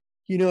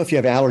If you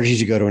have allergies,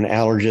 you go to an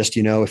allergist.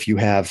 If you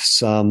have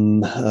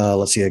some,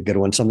 let's see, a good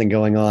one, something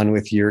going on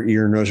with your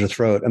ear, nose, or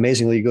throat.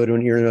 Amazingly, you go to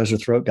an ear, nose, or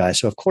throat guy.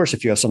 So, of course,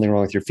 if you have something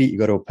wrong with your feet, you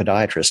go to a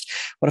podiatrist.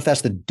 What if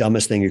that's the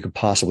dumbest thing you could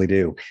possibly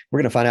do?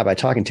 We're going to find out by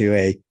talking to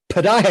a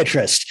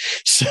podiatrist.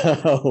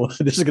 So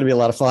this is going to be a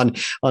lot of fun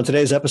on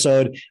today's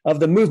episode of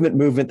the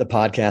Movement, the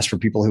podcast for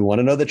people who want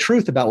to know the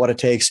truth about what it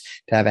takes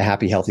to have a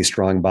happy, healthy,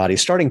 strong body.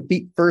 Starting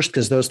feet first,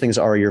 because those things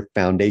are your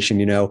foundation.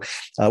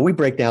 We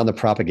break down the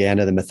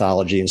propaganda, the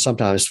mythology, and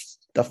sometimes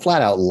the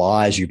flat out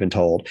lies you've been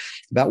told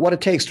about what it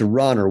takes to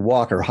run or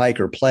walk or hike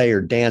or play or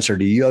dance or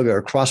do yoga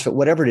or CrossFit,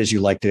 whatever it is you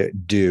like to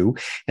do,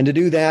 and to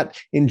do that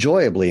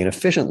enjoyably and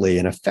efficiently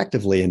and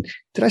effectively. And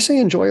did I say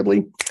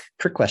enjoyably?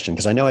 Trick question,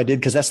 because I know I did,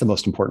 because that's the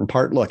most important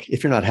part. Look,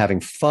 if you're not having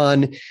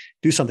fun,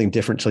 do something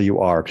different till you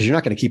are, because you're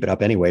not going to keep it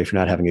up anyway if you're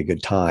not having a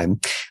good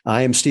time.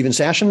 I am Steven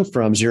Sashen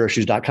from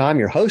ZeroShoes.com,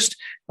 your host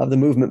of the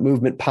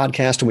Movement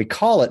podcast, and we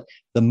call it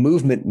the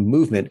Movement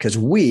because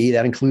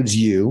that includes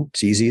you.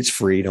 It's easy. It's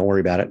free. Don't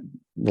worry about it.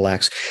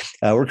 Relax.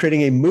 We're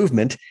creating a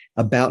movement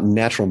about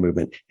natural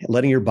movement,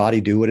 letting your body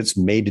do what it's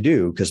made to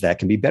do, because that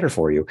can be better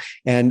for you.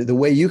 And the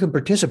way you can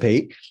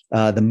participate,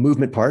 the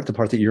movement part, the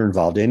part that you're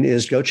involved in,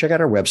 is go check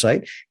out our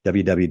website,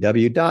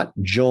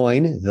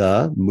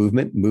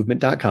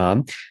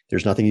 www.jointhemovement.com.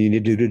 There's nothing you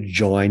need to do to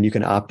join. You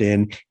can opt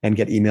in and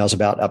get emails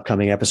about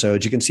upcoming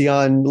episodes. You can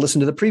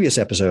listen to the previous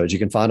episodes. You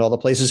can find all the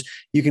places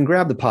you can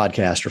grab the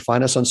podcast or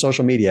find us on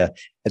social media,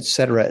 et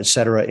cetera, et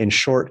cetera. In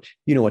short,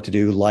 you know what to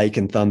do: like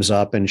and thumbs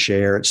up and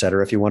share, et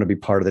cetera. If you want to be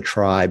part of the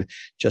tribe,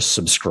 just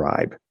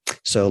subscribe.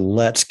 So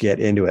let's get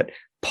into it.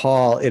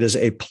 Paul, it is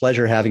a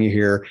pleasure having you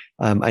here.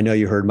 I know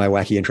you heard my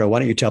wacky intro. Why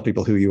don't you tell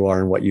people who you are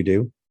and what you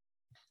do?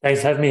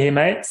 Thanks for having me here,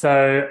 mate.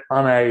 So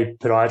I'm a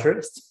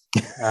podiatrist,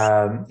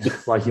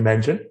 like you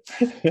mentioned.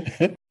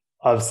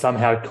 I've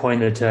somehow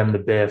coined the term the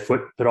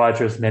Barefoot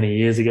podiatrist many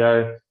years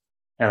ago,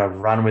 and I've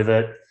run with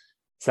it.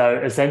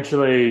 So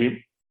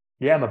essentially,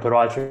 I'm a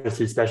podiatrist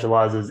who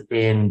specializes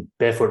in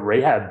barefoot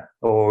rehab,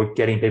 or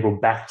getting people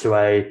back to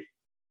a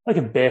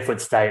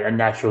barefoot state, a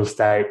natural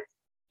state,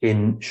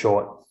 in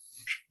short.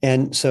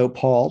 And so,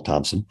 Paul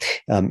Thompson,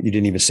 you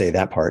didn't even say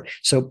that part.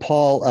 So,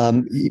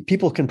 Paul,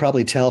 people can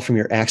probably tell from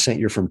your accent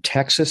you're from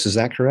Texas. Is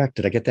that correct?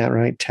 Did I get that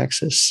right?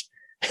 Texas?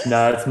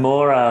 No, it's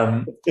more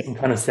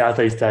kind of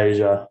Southeast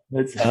Asia.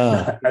 It's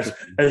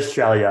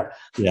Australia.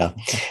 Yeah.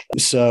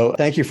 So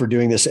thank you for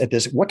doing this at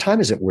this. What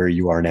time is it where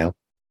you are now?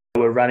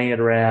 We're running it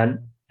around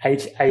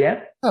 8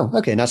 a.m. Oh,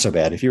 okay. Not so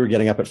bad. If you were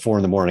getting up at 4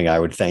 a.m, I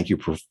would thank you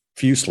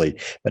profusely.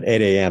 But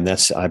 8 a.m.,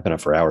 I've been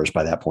up for hours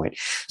by that point.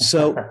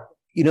 So,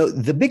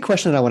 the big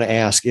question that I want to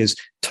ask is,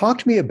 talk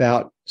to me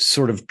about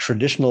sort of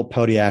traditional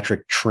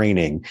podiatric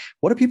training.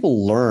 What do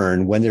people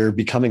learn when they're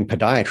becoming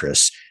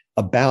podiatrists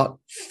about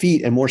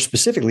feet, and more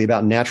specifically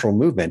about natural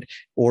movement?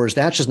 Or is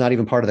that just not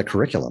even part of the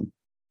curriculum?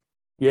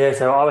 Yeah,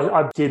 so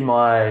I did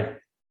my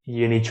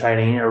uni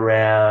training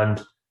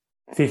around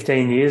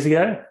 15 years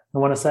ago, I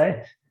want to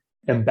say.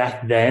 And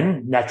back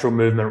then, natural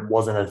movement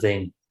wasn't a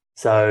thing.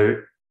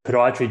 So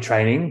podiatry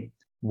training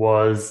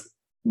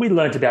we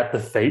learned about the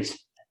feet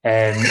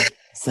and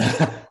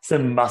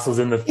some muscles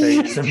in the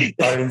feet, some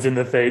bones in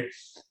the feet.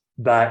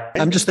 But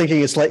I'm just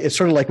thinking it's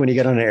sort of like when you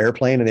get on an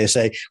airplane and they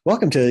say,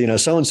 welcome to,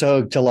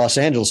 so-and-so to Los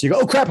Angeles. You go,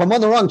 oh crap, I'm on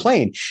the wrong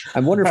plane.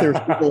 I wonder if there's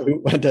people who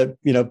went to,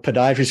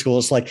 podiatry school.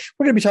 It's like,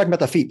 we're going to be talking about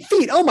the feet.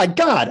 Oh my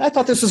God. I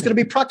thought this was going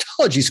to be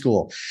proctology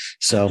school.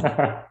 So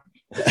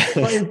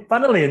well,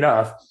 funnily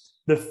enough,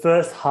 the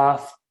first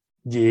half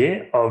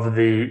year of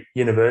the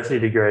university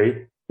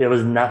degree, there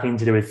was nothing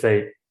to do with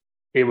feet.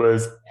 It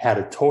was how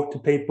to talk to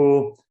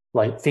people,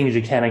 like things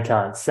you can and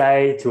can't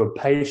say to a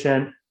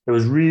patient. It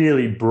was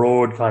really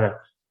broad, kind of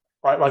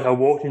like I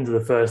walked into the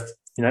first,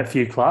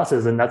 few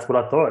classes, and that's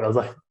what I thought. I was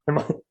like, am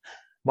I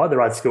at the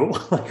right school?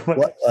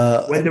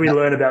 When do we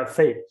learn about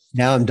feet?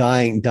 Now I'm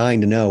dying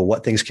to know,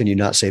 what things can you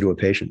not say to a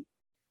patient?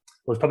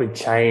 Well, it's probably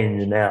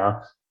changed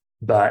now,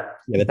 but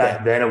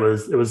back then it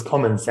was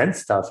common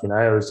sense stuff. It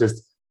was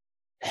just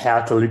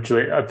how to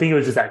literally. I think it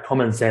was just that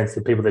common sense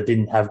to people that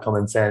didn't have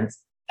common sense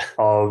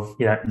of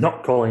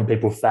not calling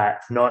people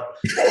fat, not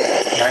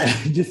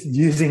just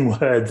using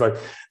words like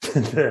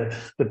the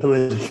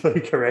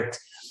politically correct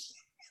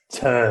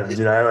terms.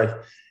 Like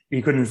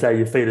you couldn't say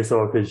your feet are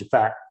sore because you're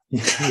fat. You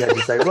had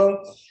to say,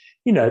 well,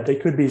 there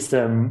could be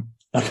some.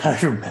 I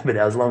can't remember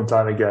now. It was a long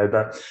time ago,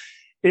 but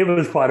it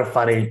was quite a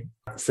funny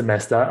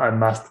semester, I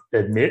must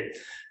admit.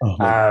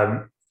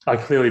 I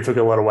clearly took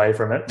a lot away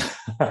from it.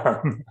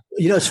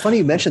 It's funny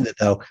you mentioned that,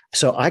 though.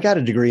 So I got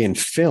a degree in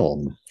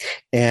film,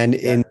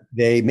 and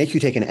they make you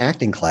take an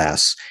acting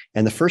class.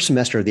 And the first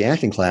semester of the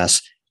acting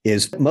class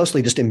is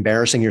mostly just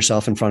embarrassing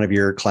yourself in front of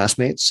your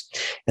classmates.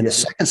 And the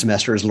second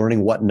semester is learning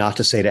what not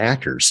to say to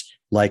actors.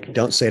 Like,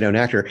 don't say to an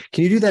actor,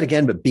 can you do that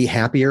again, but be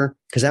happier?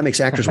 Because that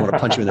makes actors want to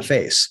punch you in the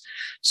face.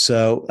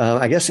 So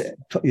I guess,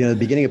 the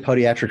beginning of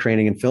podiatric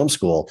training in film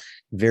school,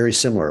 very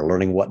similar,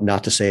 learning what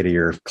not to say to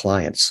your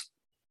clients.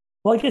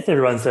 Well, I guess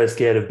everyone's so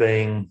scared of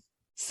being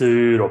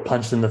sued or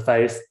punched in the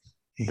face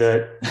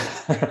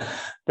that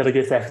that I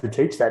guess I have to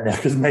teach that now,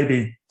 because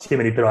maybe too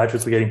many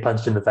podiatrists were getting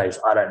punched in the face.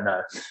 I don't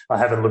know. I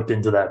haven't looked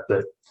into that,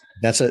 but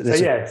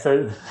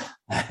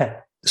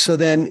So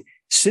then,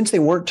 since they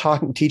weren't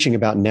teaching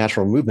about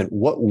natural movement,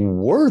 what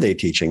were they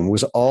teaching?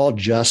 Was all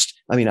just,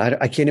 I mean,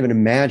 I can't even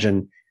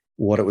imagine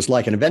what it was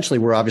like. And eventually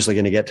we're obviously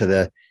going to get to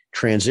the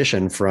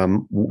transition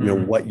from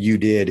what you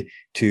did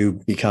to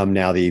become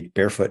now the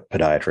Barefoot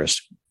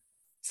podiatrist.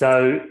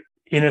 So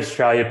in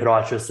Australia,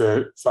 podiatrists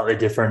are slightly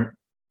different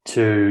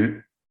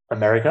to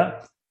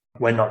America.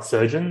 We're not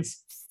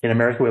surgeons. In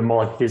America, we're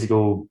more like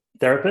physical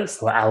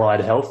therapists, or allied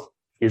health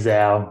is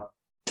our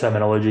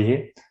terminology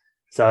here.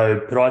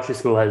 So podiatry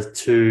school has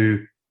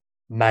two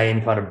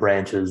main kind of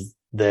branches.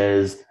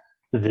 There's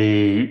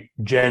the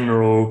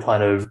general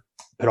kind of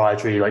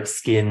podiatry, like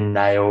skin,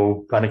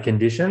 nail kind of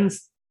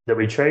conditions that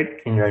we treat,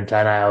 in your own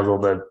toenails, or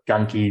the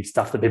gunky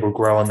stuff that people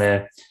grow on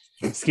their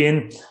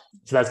skin.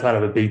 So that's kind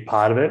of a big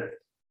part of it.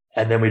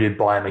 And then we do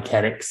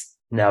biomechanics.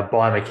 Now,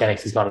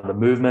 biomechanics is kind of the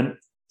movement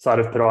side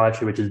of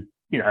podiatry, which is,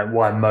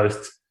 why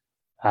most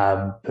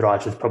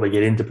podiatrists probably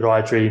get into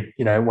podiatry,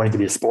 wanting to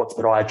be a sports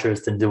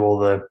podiatrist and do all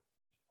the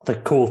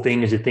cool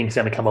things you think is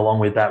going to come along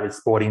with that, with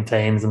sporting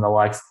teams and the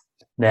likes.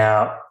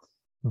 Now,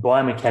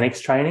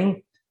 biomechanics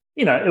training,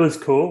 it was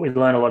cool. We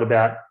learned a lot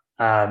about,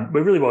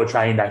 we're really well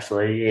trained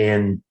actually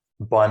in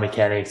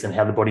biomechanics and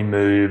how the body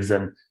moves,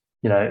 and,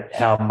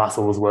 how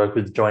muscles work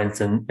with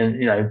joints and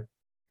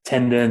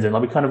tendons.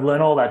 And we kind of learn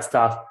all that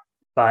stuff,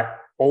 but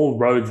all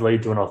roads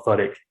lead to an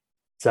orthotic.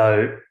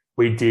 So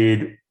we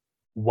did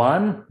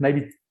one,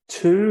 maybe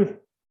two,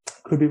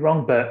 could be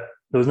wrong, but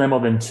there was no more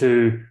than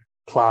two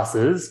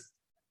classes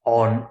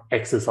on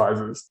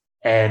exercises.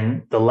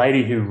 And the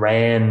lady who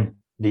ran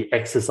the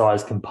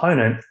exercise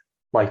component,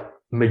 like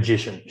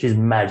magician, she's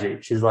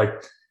magic.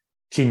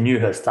 She knew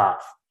her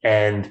stuff.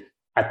 And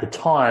at the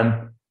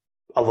time,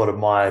 a lot of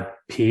my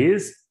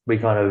peers, we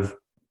kind of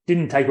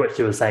didn't take what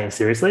she was saying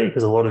seriously,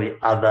 because a lot of the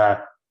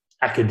other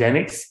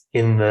academics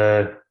in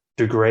the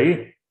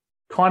degree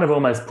kind of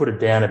almost put it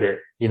down a bit,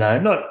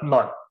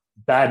 not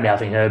bad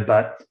mouthing her,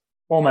 but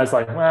almost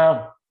like,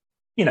 well,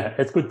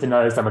 it's good to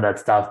know some of that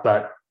stuff,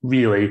 but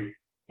really,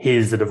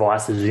 here's the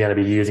devices you're going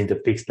to be using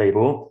to fix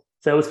people.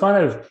 So it was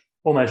kind of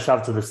almost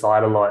shoved to the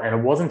side a lot. And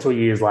it wasn't until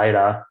years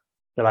later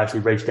that I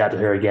actually reached out to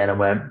her again and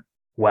went,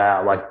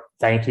 wow,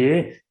 thank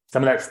you.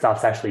 Some of that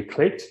stuff's actually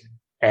clicked,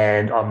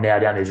 and I'm now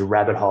down this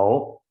rabbit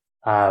hole,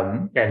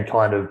 and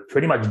kind of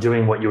pretty much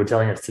doing what you were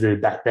telling us to do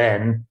back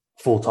then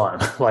full time.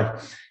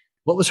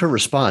 What was her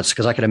response?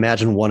 Because I could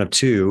imagine one of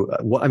two.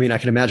 I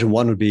can imagine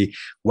one would be,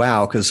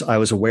 wow, because I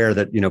was aware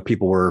that,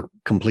 people were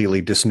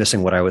completely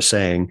dismissing what I was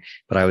saying,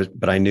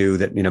 but I knew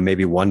that,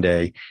 maybe one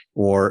day,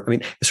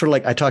 it's sort of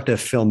like I talked to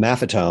Phil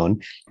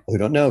Maffetone, who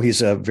don't know,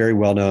 he's a very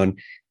well-known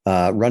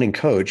running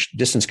coach,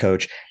 distance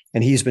coach,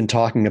 and he's been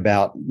talking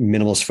about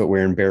minimalist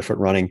footwear and barefoot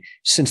running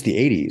since the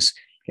 80s.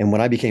 And when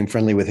I became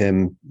friendly with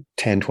him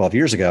 10, 12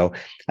 years ago,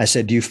 I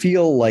said, do you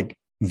feel like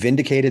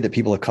vindicated that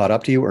people have caught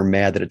up to you, or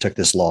mad that it took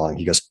this long?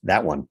 He goes,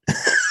 that one.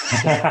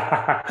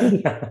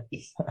 That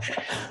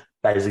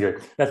is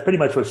good. That's pretty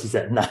much what she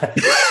said. No.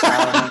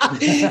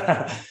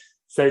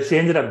 So she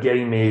ended up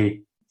getting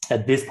me,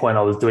 at this point,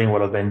 I was doing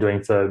what I've been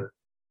doing for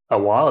a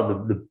while,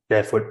 the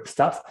barefoot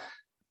stuff.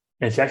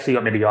 And she actually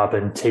got me to go up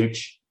and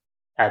teach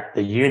at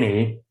the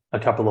uni a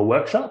couple of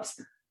workshops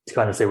to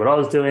kind of see what I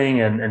was doing,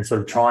 and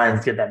sort of try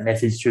and get that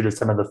message through to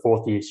some of the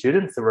fourth year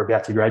students that were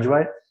about to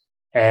graduate.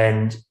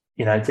 And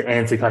to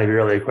answer kind of your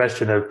earlier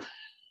question of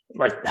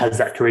has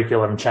that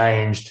curriculum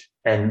changed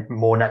and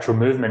more natural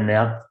movement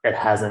now? It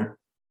hasn't.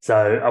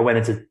 So I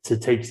went in to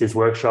teach this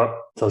workshop.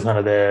 So I was kind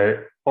of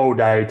there all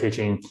day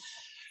teaching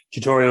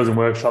tutorials and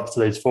workshops to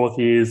these fourth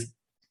years,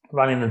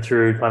 running them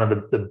through kind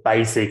of the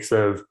basics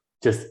of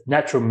just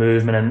natural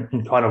movement,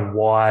 and kind of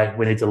why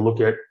we need to look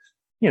at,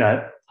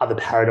 other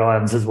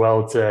paradigms as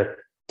well to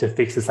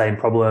fix the same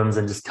problems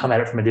and just come at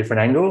it from a different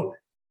angle.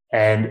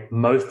 And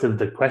most of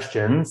the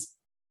questions,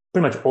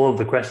 pretty much all of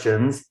the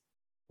questions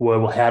were,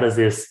 well, how does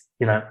this,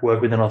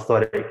 work with an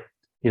orthotic?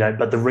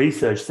 But the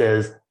research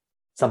says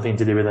something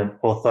to do with an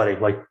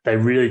orthotic. They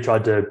really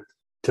tried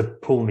to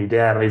pull me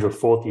down. These were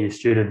fourth year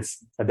students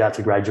about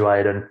to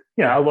graduate. And,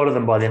 a lot of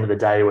them by the end of the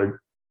day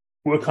were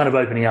kind of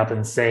opening up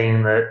and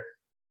seeing that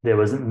there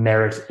was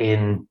merit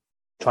in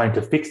trying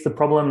to fix the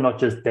problem, not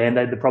just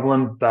band-aid the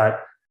problem.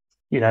 But,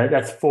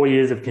 that's 4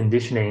 years of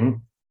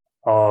conditioning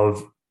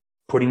of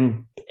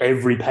putting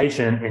every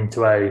patient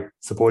into a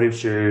supportive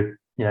shoe,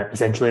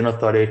 essentially an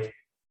orthotic,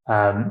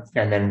 and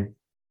then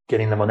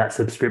getting them on that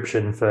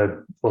subscription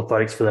for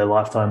orthotics for their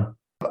lifetime.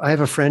 I have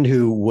a friend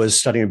who was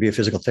studying to be a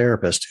physical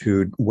therapist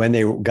who, when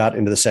they got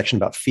into the section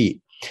about feet,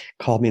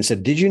 called me and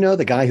said, did you know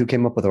the guy who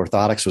came up with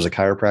orthotics was a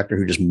chiropractor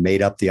who just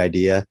made up the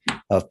idea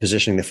of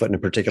positioning the foot in a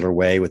particular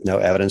way with no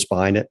evidence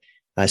behind it?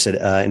 I said,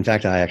 in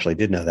fact, I actually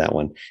did know that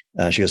one.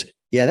 She goes,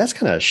 yeah, that's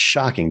kind of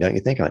shocking, don't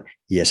you think? I went,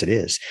 yes, it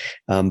is.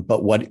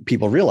 But what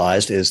people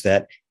realized is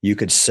that you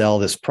could sell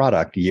this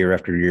product year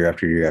after year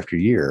after year after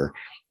year.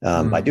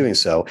 by doing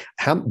so.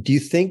 How do you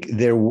think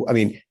I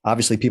mean,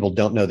 obviously people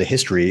don't know the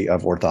history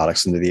of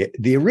orthotics, and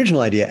the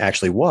original idea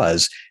actually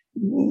was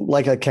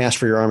like a cast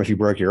for your arm if you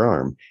broke your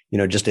arm,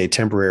 just a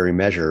temporary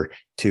measure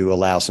to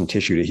allow some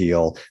tissue to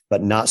heal,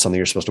 but not something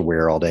you're supposed to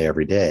wear all day,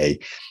 every day.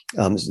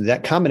 So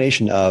that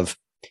combination of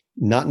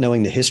not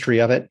knowing the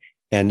history of it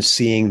and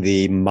seeing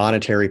the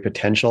monetary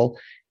potential,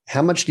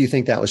 how much do you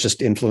think that was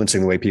just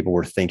influencing the way people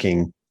were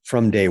thinking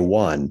from day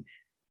one?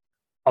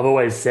 I've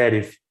always said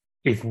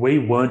if we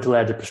weren't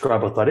allowed to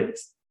prescribe orthotics,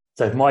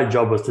 so if my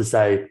job was to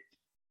say,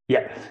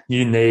 yeah,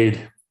 you need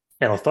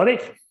an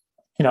orthotic,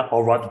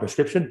 I'll write the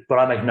prescription, but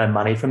I make no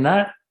money from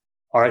that,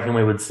 I reckon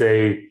we would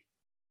see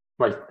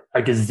like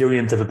a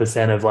gazillionth of a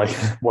percent of like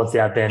what's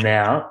out there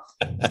now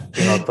in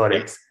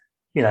orthotics.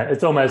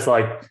 It's almost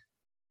like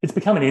it's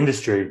become an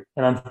industry.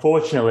 And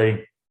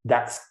unfortunately,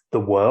 that's the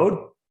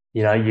world.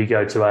 You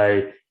go to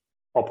a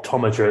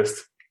optometrist,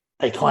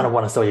 they kind of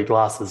want to sell you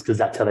glasses because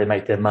that's how they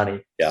make their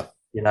money. Yeah.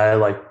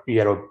 Like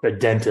you go to a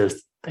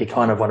dentist, they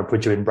kind of want to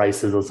put you in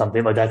braces or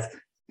something like that.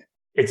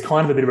 It's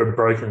kind of a bit of a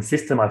broken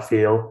system, I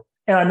feel.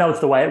 And I know it's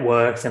the way it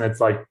works. And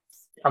it's like,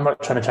 I'm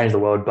not trying to change the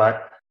world,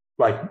 but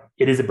like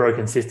it is a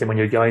broken system when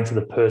you're going to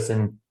the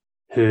person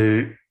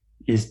who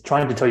is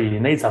trying to tell you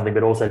need something,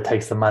 but also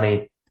takes the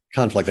money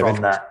conflict from of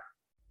interest. that.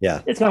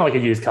 Yeah. It's kind of like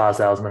a used car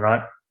salesman,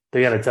 right?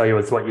 They're going to tell you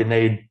it's what you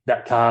need,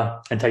 that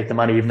car, and take the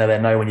money, even though they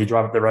know when you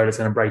drive up the road, it's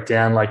going to break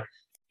down. Like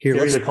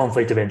there is a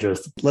conflict of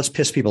interest. Let's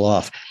piss people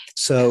off.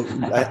 So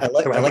I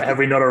like have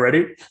we not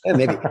already? Yeah,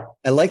 maybe.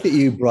 I like that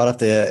you brought up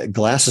the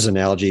glasses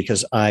analogy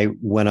because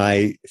when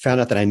I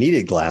found out that I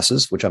needed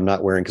glasses, which I'm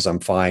not wearing because I'm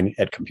fine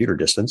at computer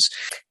distance,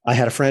 I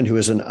had a friend who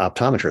was an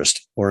optometrist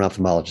or an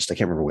ophthalmologist. I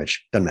can't remember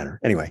which. Doesn't matter.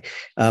 Anyway,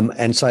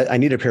 and so I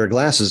needed a pair of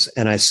glasses,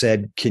 and I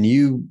said, "Can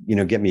you,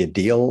 get me a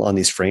deal on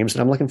these frames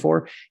that I'm looking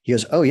for?" He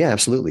goes, "Oh yeah,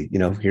 absolutely.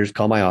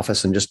 Call my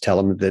office and just tell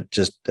them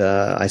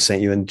that I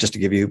sent you and just to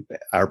give you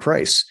our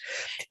price."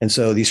 And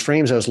so these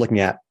frames I was looking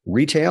at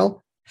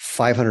retail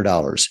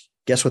 $500.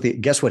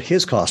 Guess what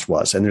his cost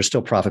was, and there's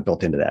still profit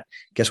built into that.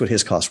 Guess what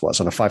his cost was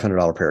on a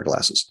 $500 pair of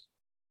glasses?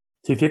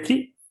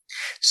 $250?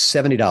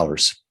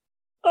 $70.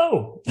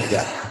 Oh,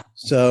 yeah.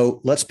 So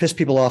let's piss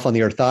people off on the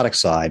orthotic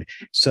side.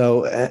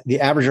 So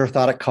the average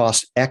orthotic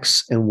costs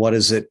X, and what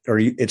is it? Or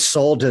it's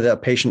sold to the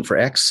patient for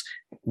X.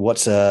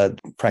 What's a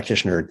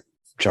practitioner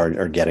charge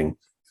or getting?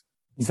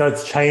 So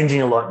it's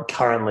changing a lot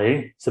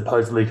currently,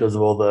 supposedly because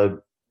of all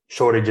the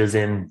shortages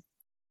in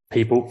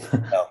people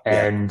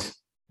and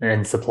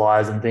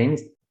supplies and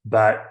things.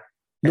 But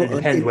it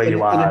depends where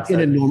you are.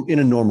 In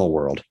a normal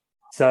world.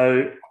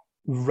 So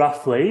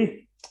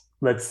roughly,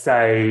 let's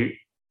say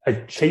a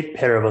cheap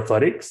pair of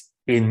orthotics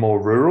in more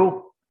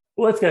rural.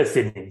 Well, let's go to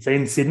Sydney. So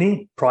in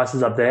Sydney,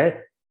 prices up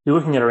there, you're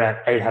looking at around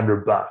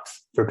 $800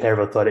 for a pair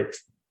of orthotics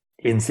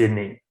in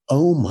Sydney.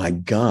 Oh my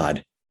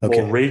God. Okay.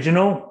 Or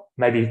regional,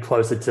 maybe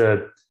closer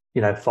to,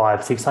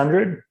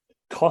 $500-$600.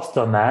 Cost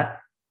on that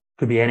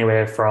could be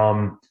anywhere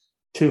from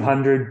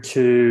 $200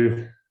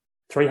 to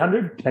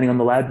 $300, depending on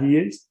the lab you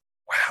use.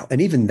 Wow.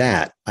 And even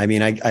that, I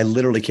mean, I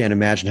literally can't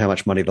imagine how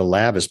much money the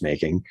lab is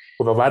making.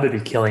 Well, the lab would be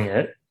killing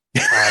it.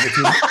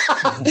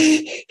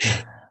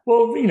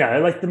 Well,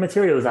 like the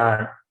materials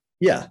aren't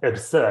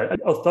absurd.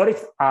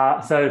 Orthotics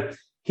are, so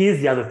here's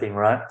the other thing,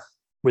 right?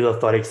 With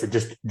orthotics, it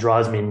just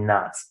drives me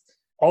nuts.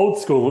 Old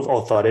school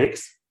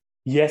orthotics,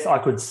 yes, I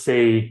could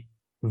see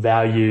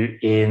value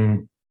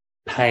in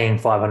paying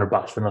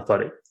 $500 for an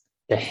orthotic.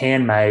 They're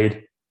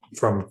handmade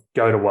from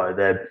go to woe.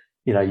 They're,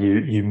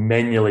 you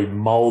manually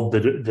mold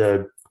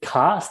the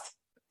cast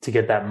to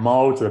get that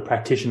mold. So the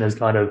practitioner's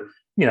kind of,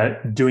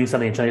 doing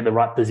something and trying to get the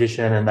right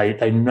position, and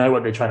they know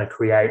what they're trying to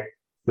create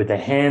with their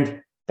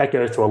hand. That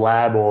goes to a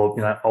lab,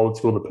 or, old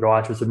school, the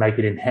podiatrist would make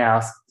it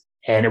in-house,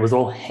 and it was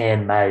all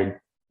handmade.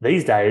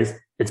 These days,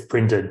 it's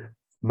printed.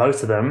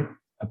 Most of them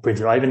are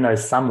printed. I even know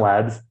some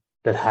labs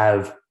that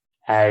have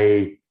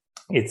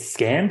it's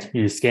scanned.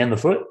 You scan the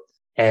foot,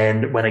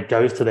 and when it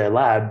goes to their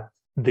lab,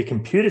 the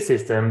computer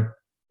system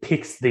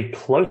picks the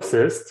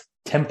closest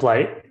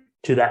template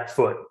to that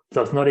foot.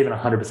 So it's not even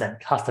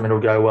 100% custom.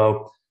 It'll go,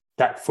 well,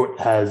 that foot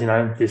has,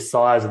 this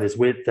size or this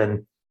width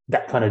and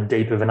that kind of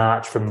deep of an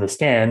arch from the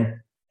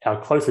scan.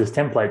 Our closest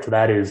template to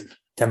that is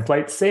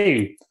template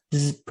C.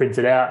 Just print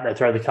it out. They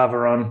throw the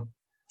cover on,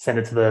 send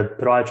it to the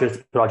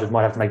podiatrist. Podiatrist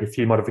might have to make a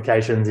few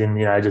modifications in,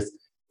 just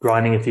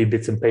grinding a few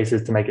bits and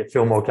pieces to make it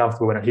feel more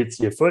comfortable when it hits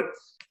your foot.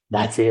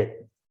 That's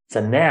it.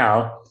 So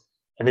now,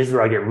 and this is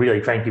where I get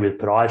really cranky with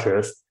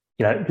podiatrists,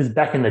 because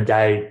back in the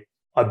day,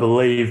 I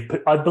believe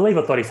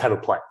orthotics have a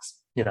place.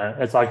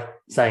 It's like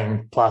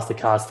saying plaster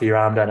cast for your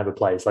arm don't have a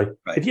place. Like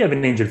if you have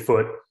an injured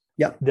foot,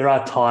 there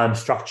are times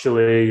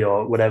structurally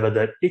or whatever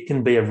that it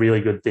can be a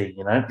really good thing,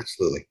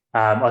 Absolutely.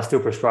 I still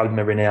prescribe them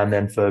every now and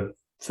then for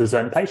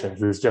certain patients.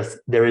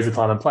 There is a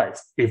time and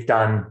place if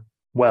done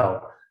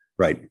well.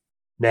 Right.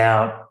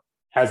 Now,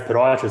 as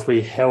podiatrists,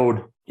 we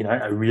held,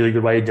 a really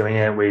good way of doing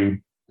it.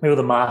 We were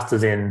the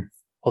masters in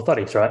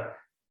orthotics, right?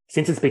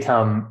 Since it's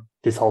become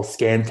this whole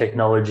scan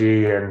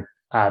technology and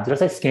Did I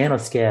say scan or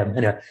scam?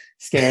 Anyway,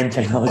 scan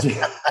technology.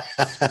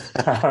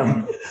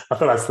 I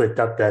thought I slipped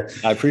up there.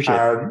 I appreciate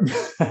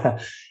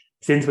it.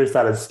 Since we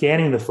started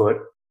scanning the foot,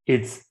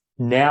 it's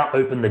now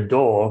opened the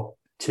door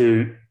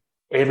to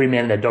every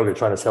man and their dog are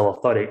trying to sell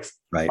orthotics.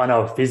 Right. I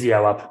know a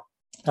physio up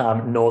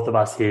north of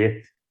us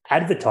here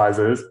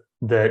advertises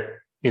that,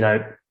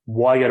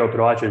 why go to a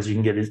podiatrist? You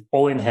can get this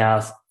all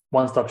in-house,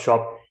 one-stop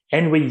shop,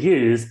 and we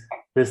use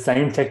the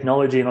same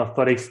technology and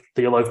orthotics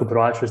that your local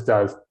podiatrist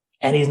does.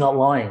 And he's not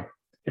lying.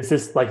 It's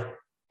just like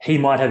he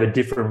might have a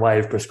different way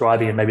of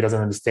prescribing and maybe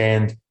doesn't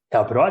understand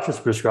how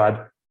podiatrists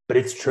prescribe, but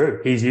it's true.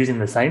 He's using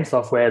the same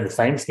software, the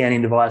same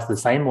scanning device, the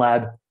same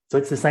lab. So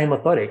it's the same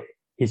orthotic.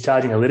 He's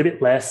charging a little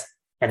bit less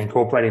and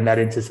incorporating that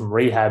into some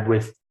rehab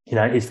with,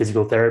 his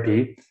physical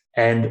therapy.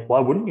 And why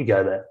wouldn't you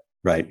go there?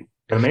 Right. You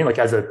know what I mean? Like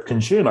as a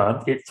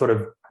consumer, it's sort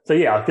of, so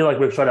yeah, I feel like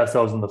we've shot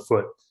ourselves in the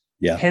foot.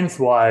 Yeah. Hence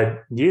why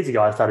years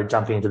ago I started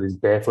jumping into this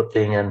Barefoot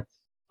thing, and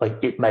like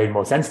it made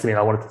more sense to me. And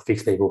I wanted to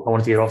fix people. I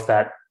wanted to get off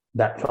that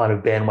kind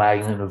of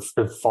bandwagon of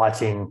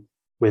fighting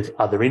with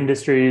other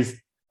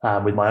industries,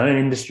 with my own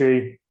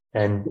industry.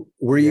 And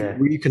were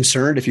you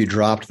concerned if you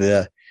dropped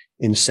the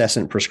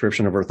incessant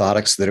prescription of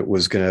orthotics that it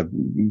was going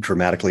to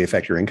dramatically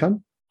affect your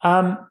income?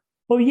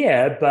 Well,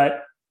 yeah,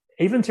 but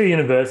even through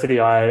university,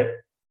 I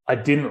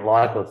didn't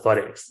like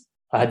orthotics.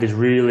 I had this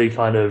really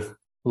kind of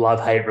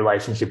love-hate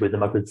relationship with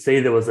them. I could see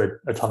there was a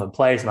time and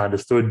place, and I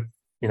understood,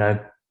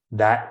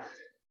 that.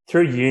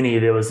 Through uni,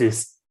 there was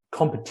this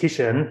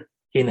competition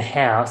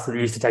in-house that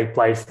used to take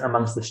place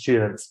amongst the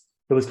students.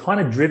 It was kind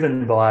of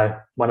driven by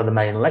one of the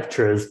main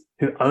lecturers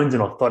who owns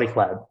an orthotic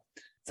lab.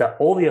 So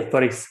all the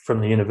orthotics from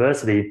the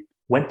university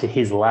went to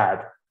his lab,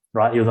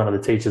 right? He was one of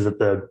the teachers at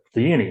the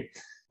uni.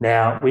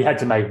 Now, we had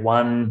to make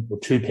 1 or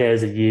 2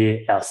 pairs a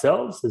year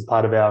ourselves as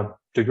part of our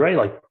degree,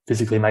 like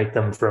physically make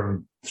them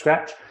from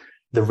scratch.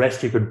 The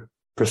rest you could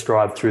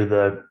prescribe through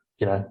the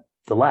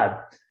lab.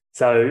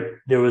 So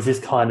there was this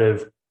kind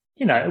of,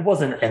 it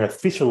wasn't an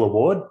official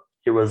award.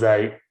 It was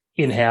a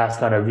in-house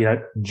kind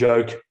of,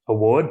 joke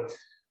award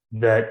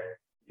that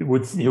we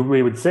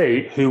would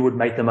see who would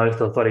make the most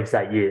orthotics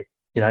that year,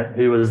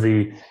 who was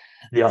the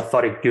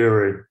orthotic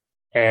guru.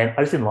 And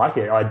I just didn't like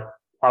it.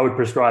 I would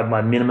prescribe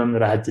my minimum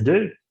that I had to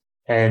do.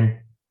 And,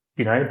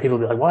 people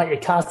would be like, why are you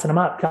casting them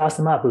up? Cast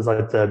them up. It was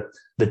like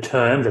the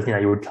terms that,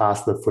 you would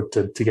cast the foot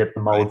to get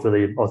the mold for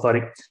the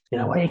orthotic.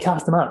 Why do you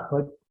cast them up?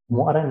 Like,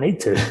 well, I don't need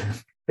to.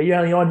 But you're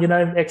only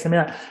on, X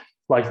amount.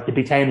 Like it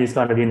became this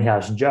kind of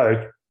in-house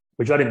joke,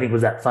 which I didn't think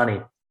was that funny.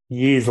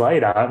 Years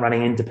later,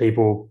 running into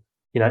people,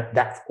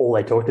 that's all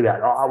they talked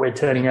about. Oh, we're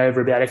turning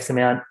over about X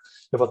amount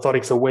of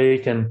orthotics a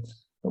week. And,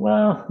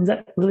 well, is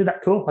that really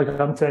that cool? Like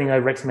I'm turning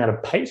over X amount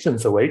of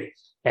patients a week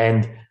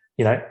and,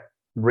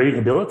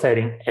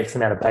 rehabilitating X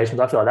amount of patients.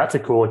 I feel like that's a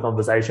cooler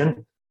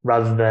conversation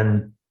rather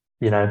than,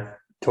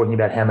 talking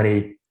about how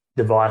many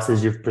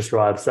devices you've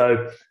prescribed.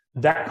 So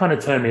that kind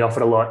of turned me off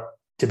it a lot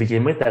to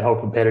begin with, that whole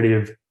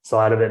competitive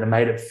side of it. And it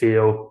made it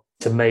feel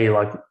to me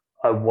like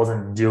I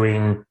wasn't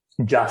doing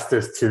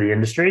justice to the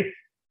industry.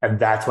 And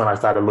that's when I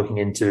started looking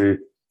into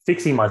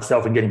fixing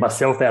myself and getting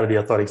myself out of the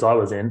orthotics I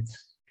was in,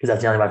 because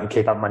that's the only way I could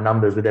keep up my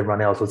numbers with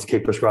everyone else, was to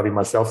keep prescribing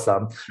myself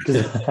some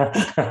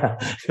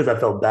because I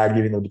felt bad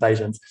giving them to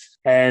patients.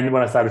 And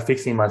when I started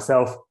fixing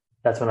myself,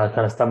 that's when I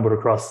kind of stumbled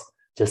across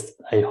just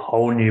a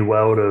whole new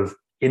world of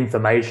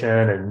information,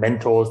 and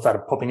mentors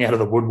started popping out of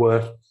the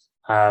woodwork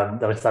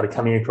that I started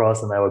coming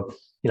across. And they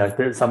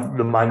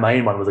were, my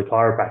main one was a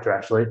chiropractor,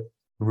 actually,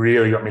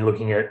 really got me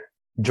looking at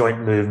joint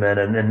movement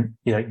and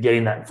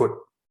getting that foot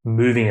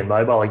moving and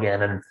mobile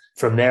again. And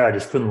from there, I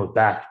just couldn't look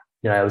back.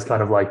 It was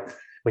kind of like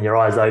when your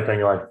eyes open,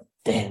 you're like,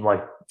 damn,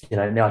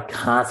 now I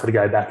can't sort of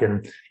go back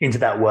and into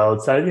that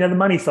world. So, the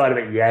money side of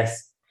it,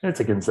 yes, it's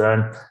a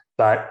concern,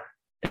 but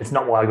it's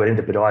not why I got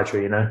into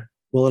podiatry,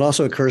 Well, it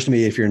also occurs to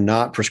me, if you're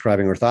not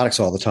prescribing orthotics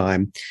all the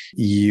time,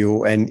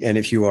 and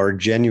if you are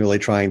genuinely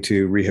trying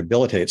to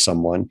rehabilitate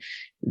someone,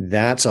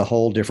 that's a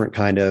whole different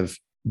kind of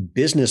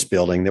business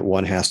building that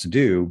one has to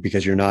do,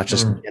 because you're not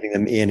just getting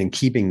them in and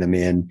keeping them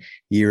in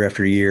year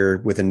after year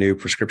with a new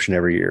prescription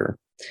every year.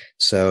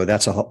 So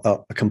that's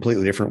a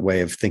completely different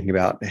way of thinking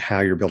about how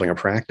you're building a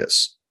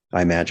practice,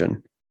 I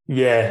imagine.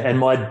 Yeah.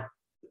 And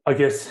I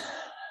guess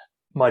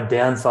my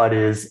downside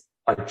is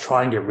I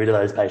try and get rid of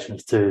those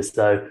patients too.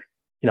 So,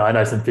 I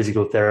know some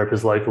physical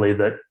therapists locally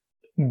that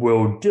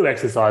will do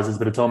exercises,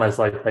 but it's almost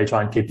like they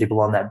try and keep people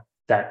on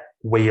that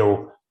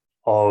wheel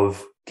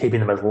of keeping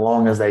them as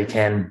long as they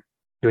can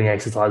doing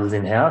exercises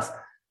in-house.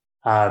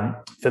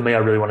 For me, I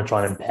really want to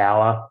try and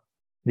empower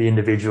the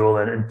individual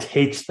and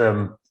teach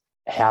them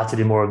how to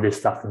do more of this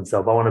stuff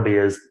themselves. I want to be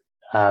as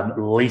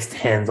least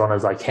hands-on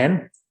as I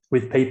can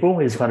with people,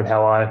 is kind of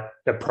how I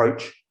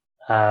approach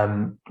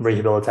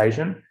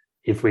rehabilitation.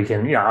 If we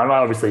can, I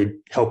obviously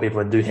help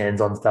people and do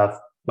hands-on stuff,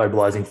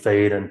 mobilizing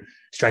feet and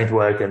strength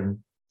work and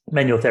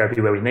manual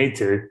therapy where we need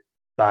to.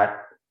 But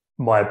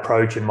my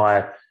approach and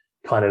my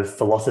kind of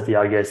philosophy,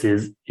 I guess,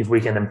 is if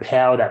we can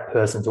empower that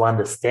person to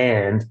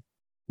understand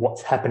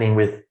what's happening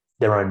with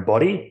their own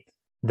body,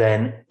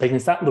 then they can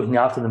start looking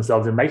after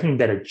themselves and making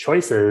better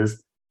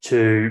choices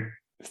to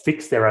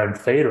fix their own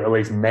feet, or at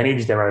least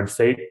manage their own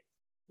feet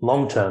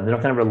long term. They're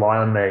not going to rely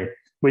on me,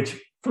 which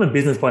from a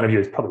business point of view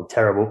is probably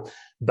terrible,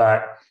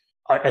 but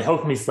it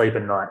helps me sleep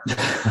at night.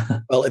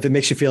 Well, if it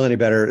makes you feel any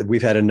better,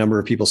 we've had a number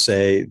of people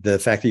say the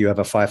fact that you have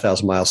a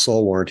 5,000-mile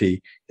sole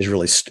warranty is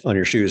really on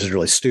your shoes is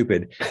really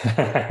stupid.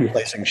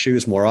 Replacing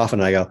shoes more often.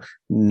 I go,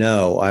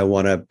 no, I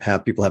want to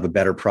have people have a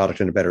better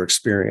product and a better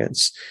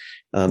experience.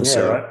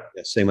 Right.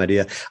 Same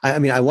idea. I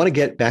mean, I want to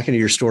get back into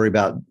your story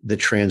about the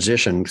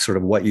transition, sort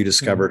of what you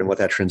discovered and what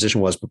that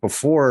transition was. But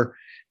before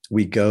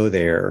we go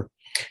there,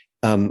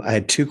 I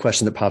had two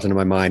questions that popped into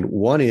my mind.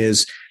 One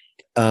is,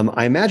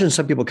 I imagine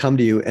some people come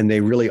to you and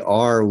they really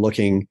are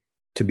looking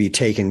to be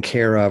taken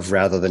care of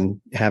rather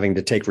than having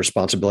to take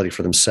responsibility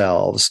for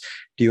themselves.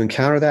 Do you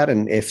encounter that?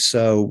 And if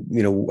so,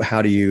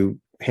 how do you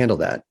handle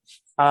that?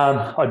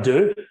 I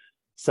do.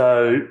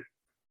 So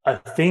I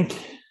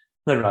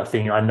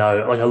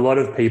know, like a lot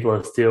of people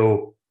are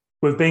still,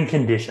 we've been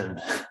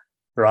conditioned,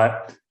 right,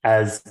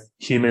 as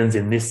humans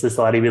in this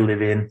society we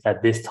live in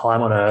at this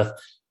time on earth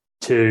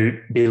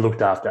to be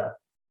looked after.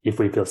 If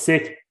we feel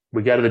sick,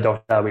 we go to the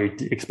doctor, we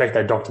expect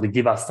that doctor to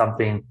give us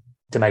something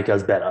to make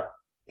us better.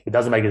 If it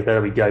doesn't make us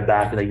better, we go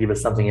back and they give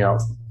us something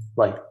else.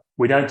 Like,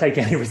 we don't take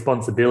any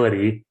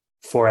responsibility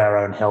for our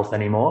own health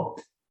anymore.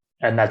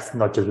 And that's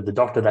not just with the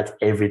doctor, that's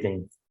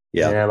everything.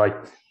 Yeah. Like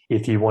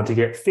if you want to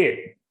get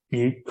fit,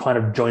 you kind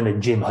of join a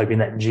gym hoping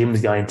that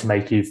gym's going to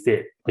make you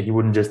fit. Like you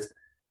wouldn't just,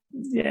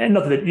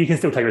 not that you can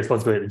still take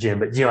responsibility at the gym,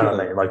 but you know what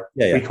I mean? Like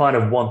we kind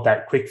of want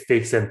that quick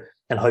fix and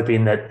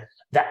hoping that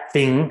that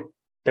thing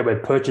that we're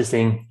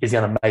purchasing is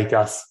going to make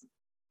us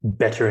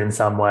better in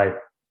some way.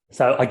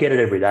 So I get it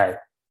every day.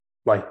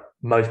 Like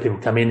most people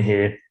come in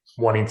here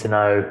wanting to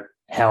know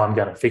how I'm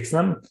going to fix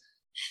them.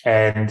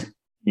 And,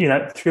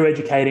 through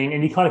educating,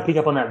 and you kind of pick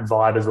up on that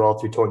vibe as well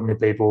through talking to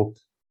people,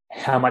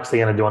 how much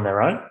they're going to do on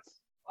their own.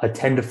 I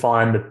tend to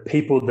find the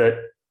people that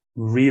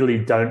really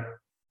don't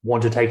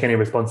want to take any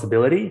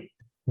responsibility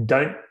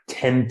don't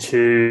tend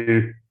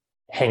to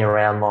hang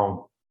around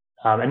long.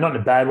 And not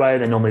in a bad way.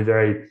 They're normally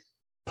very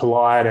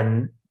polite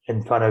and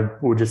kind of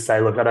will just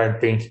say, look, I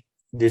don't think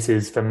this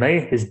is for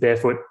me, this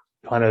barefoot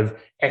kind of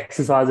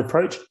exercise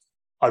approach.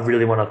 I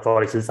really want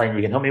orthotics. Is it something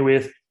you can help me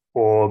with?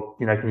 Or,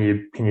 can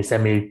you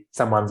send me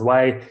someone's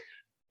way?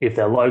 If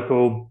they're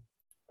local,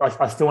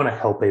 I still want to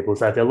help people.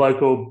 So if they're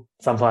local,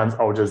 sometimes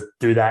I'll just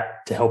do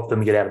that to help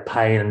them get out of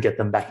pain and get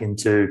them back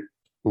into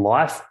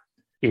life.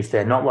 If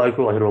they're not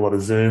local, I do a lot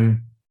of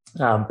Zoom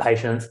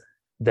patients,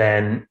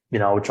 then,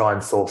 I'll try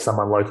and source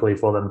someone locally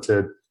for them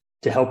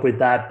to help with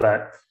that.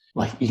 But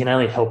like you can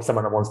only help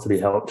someone that wants to be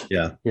helped.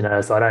 Yeah.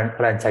 So I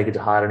don't take it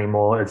to heart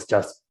anymore. It's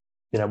just,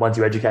 once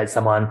you educate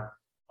someone,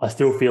 I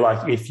still feel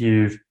like if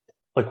you've,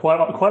 like quite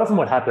often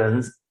what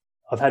happens,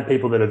 I've had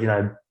people that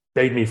have,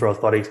 begged me for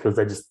orthotics because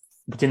they just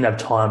didn't have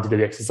time to do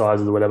the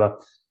exercises or whatever.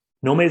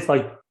 Normally it's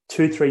like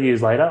 2-3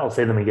 years later, I'll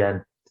see them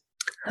again.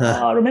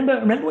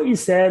 Remember what you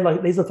said?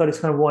 Like these orthotics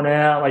kind of worn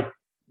out. Like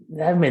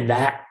they haven't been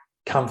that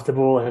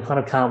comfortable, and I kind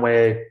of can't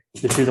wear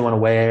the shoes I want to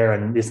wear,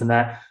 and this and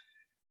that.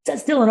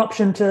 That's still an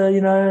option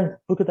to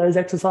look at those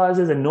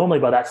exercises. And normally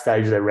by that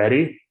stage they're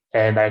ready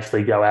and they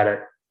actually go at it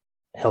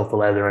hell for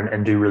leather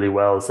and do really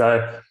well.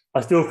 So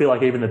I still feel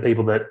like even the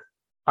people that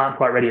aren't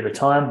quite ready at the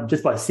time,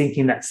 just by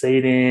sinking that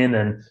seed in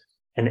and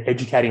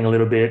educating a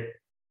little bit,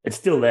 it's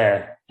still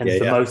there. And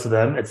for most of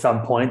them, at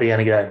some point, they're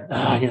going to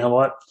go, you know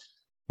what?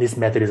 This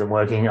method isn't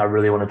working. I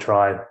really want to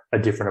try a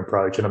different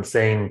approach. And I'm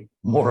seeing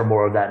more and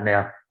more of that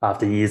now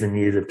after years and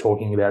years of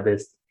talking about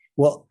this.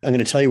 Well, I'm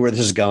going to tell you where this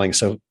is going.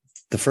 So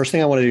the first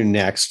thing I want to do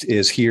next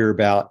is hear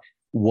about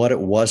what it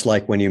was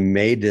like when you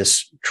made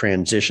this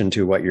transition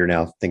to what you're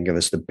now thinking of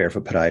as the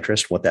Barefoot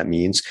Podiatrist, what that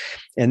means.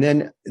 And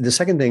then the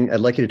second thing I'd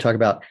like you to talk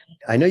about,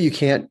 I know you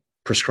can't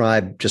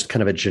prescribe just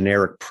kind of a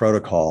generic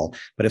protocol,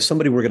 but if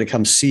somebody were going to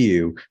come see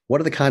you,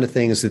 what are the kind of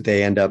things that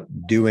they end up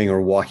doing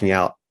or walking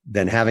out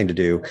then having to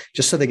do,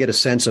 just so they get a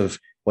sense of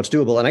what's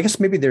doable? And I guess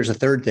maybe there's a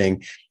third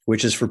thing,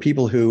 which is for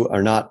people who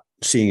are not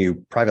seeing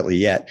you privately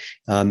yet,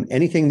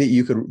 anything that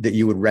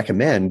you would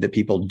recommend that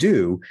people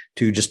do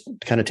to just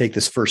kind of take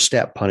this first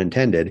step, pun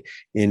intended,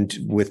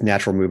 with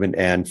natural movement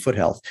and foot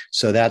health.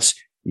 So that's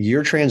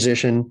your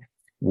transition,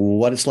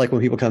 what it's like when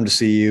people come to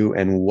see you,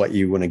 and what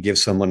you want to give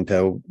someone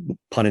to,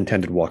 pun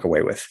intended, walk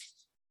away with.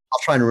 I'll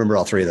try and remember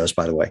all three of those,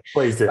 by the way.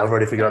 Please do. I've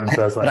already forgotten the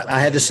first one. I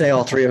had to say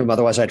all three of them,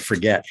 otherwise I'd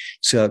forget.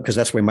 So, because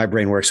that's the way my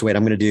brain works. So wait,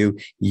 I'm going to do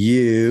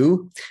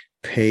you,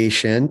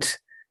 patient,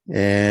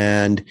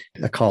 and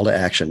a call to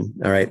action.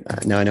 All right.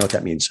 Now I know what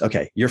that means.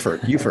 Okay. You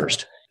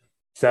first.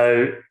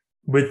 So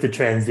with the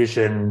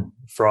transition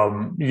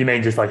from, you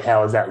mean just like,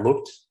 how has that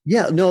looked?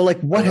 Yeah, no, like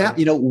what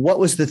happened,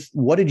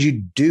 what did you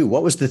do?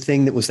 What was the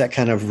thing that was that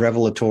kind of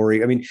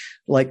revelatory? I mean,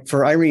 like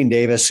for Irene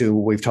Davis, who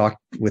we've talked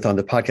with on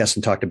the podcast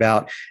and talked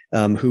about,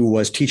 who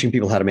was teaching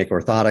people how to make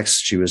orthotics.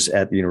 She was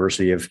at the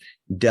University of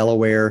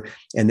Delaware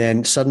and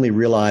then suddenly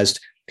realized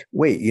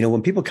Wait,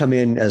 when people come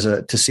in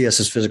to see us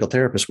as physical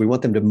therapists, we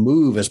want them to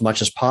move as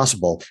much as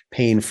possible,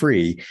 pain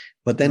free,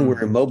 but then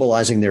we're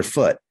immobilizing their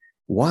foot.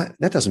 What?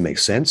 That doesn't make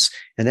sense.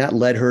 And that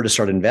led her to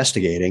start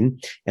investigating,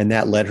 and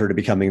that led her to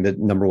becoming the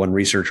number one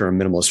researcher on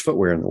minimalist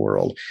footwear in the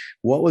world.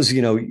 What was,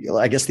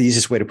 I guess the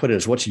easiest way to put it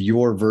is, what's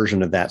your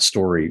version of that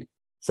story?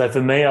 So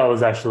for me, I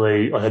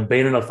had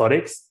been in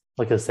orthotics,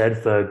 like I said,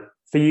 for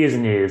years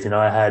and years.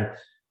 I had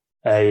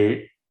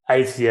a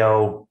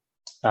ACL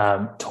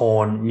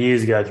torn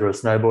years ago through a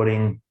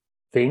snowboarding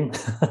thing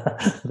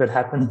that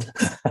happened.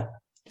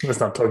 Let's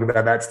not talk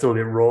about that. It's still a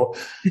bit raw.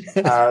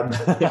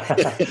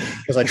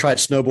 Because I tried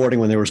snowboarding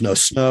when there was no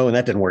snow, and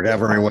that didn't work out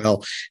very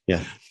well.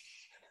 Yeah.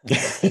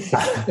 So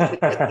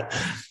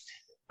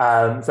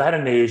I had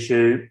a knee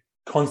issue,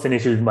 constant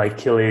issues with my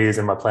Achilles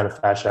and my plantar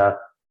fascia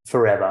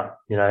forever,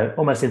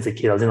 almost since a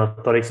kid. I was in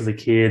orthotics as a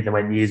kid, then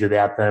went years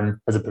without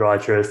them as a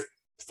podiatrist,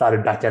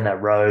 started back down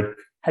that road,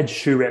 had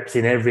shoe reps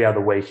in every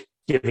other week,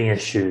 giving us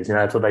shoes.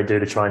 That's what they do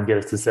to try and get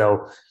us to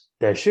sell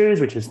their shoes,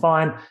 which is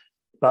fine.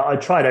 But I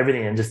tried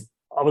everything and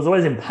I was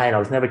always in pain. I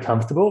was never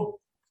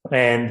comfortable.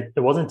 And it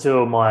wasn't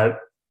until my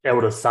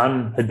eldest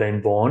son had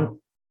been born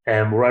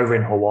and we're over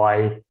in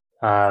Hawaii.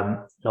 I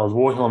was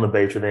walking on the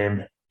beach with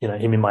him,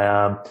 him in my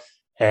arm,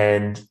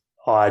 and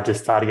I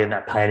just started getting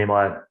that pain in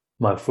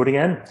my foot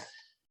again. I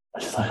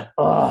was just like,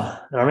 oh.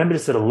 And I remember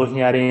just sort of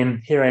looking at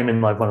him. Here I am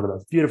in one of the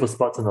most beautiful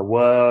spots in the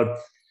world,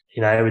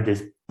 with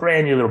this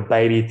brand new little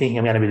baby, thinking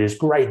I'm going to be this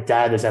great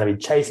dad that's going to be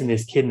chasing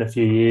this kid in a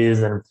few years.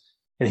 And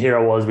here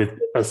I was with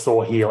a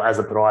sore heel as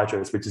a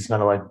podiatrist, which is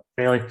kind of like,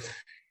 really?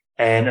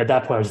 And at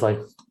that point, I was like,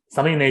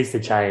 something needs to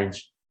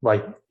change.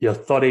 Like, the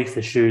orthotics,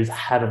 the shoes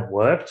haven't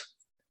worked.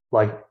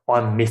 Like,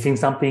 I'm missing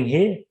something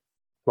here.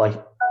 Like,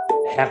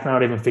 how can I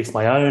not even fix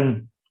my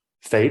own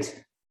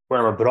feet when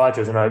I'm a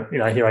podiatrist?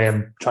 And here I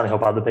am trying to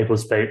help other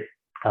people's feet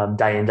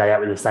day in, day out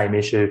with the same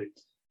issue.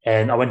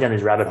 And I went down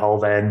this rabbit hole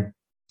then,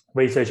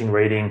 researching,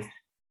 reading,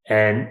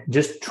 and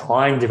just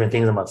trying different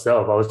things on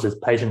myself. I was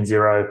just patient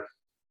zero.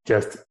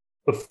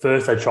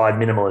 First, I tried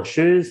minimalist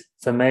shoes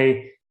for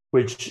me,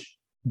 which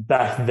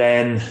back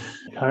then,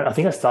 I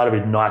think I started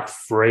with Nike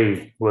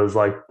Free was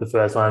like the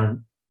first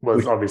one.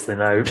 Was obviously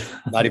no.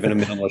 Not even a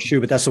minimalist shoe,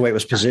 but that's the way it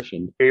was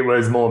positioned. It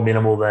was more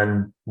minimal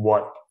than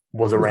what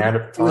was around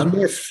at the time. It was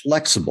more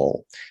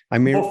flexible.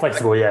 More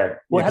flexible, yeah.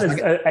 Well, it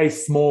had a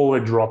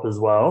smaller drop as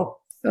well.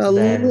 A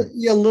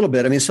little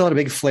bit. I mean, it still had a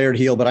big flared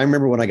heel, but I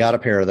remember when I got a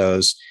pair of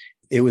those,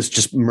 it was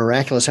just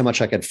miraculous how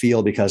much I could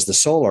feel because the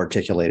sole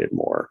articulated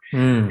more.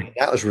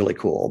 That was really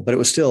cool, but it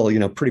was still,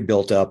 pretty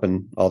built up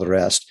and all the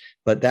rest.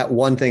 But that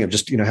one thing of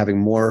just, having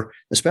more,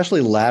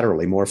 especially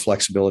laterally, more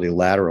flexibility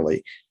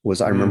laterally was,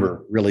 I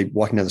remember really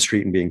walking down the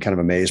street and being kind of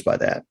amazed by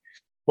that.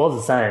 Well,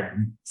 it's the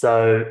same.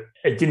 So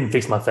it didn't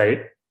fix my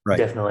feet, right.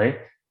 Definitely.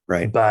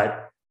 Right.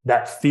 But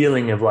that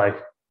feeling of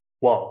like,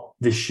 well,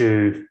 this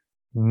shoe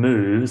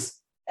moves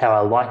how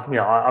I like,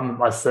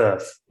 I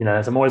surf, so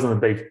I'm always on the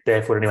beach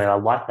barefoot anyway. And I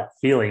like that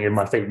feeling of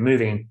my feet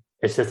moving.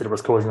 It's just that it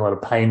was causing a lot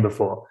of pain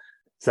before.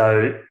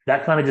 So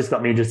that kind of just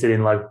got me interested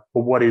in like,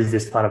 well, what is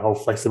this kind of whole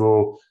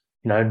flexible,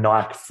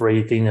 Nike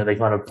Free thing that they're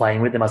kind of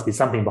playing with? There must be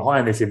something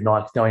behind this if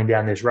Nike's going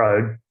down this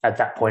road at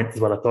that point is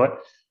what I thought.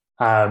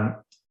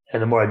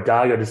 And the more I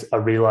dug, I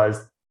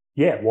realized,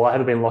 I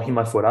haven't been locking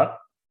my foot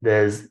up.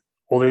 There's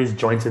all these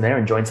joints in there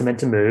and joints are meant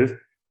to move.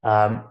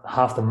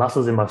 Half the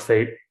muscles in my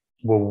feet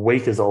were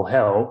weak as all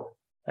hell,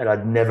 and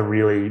I'd never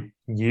really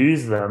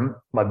used them.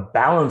 My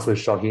balance was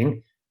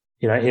shocking.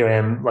 Here I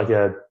am like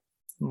a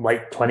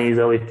late 20s,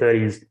 early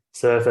 30s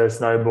surfer,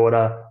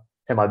 snowboarder,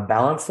 and my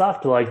balance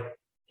sucked. Like,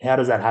 how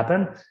does that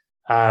happen?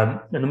 And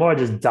the more I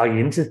just dug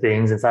into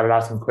things and started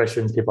asking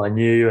questions, people I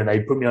knew, and they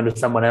put me onto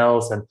someone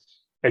else, and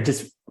it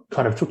just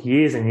kind of took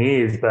years and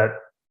years, but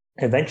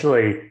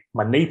eventually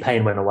my knee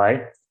pain went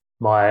away.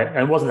 And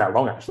it wasn't that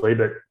long actually,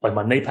 but like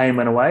my knee pain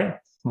went away.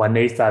 My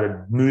knee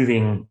started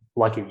moving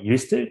like it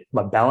used to.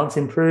 My balance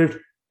improved.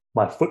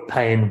 My foot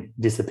pain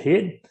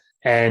disappeared.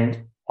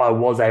 And I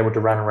was able to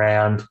run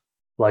around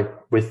like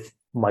with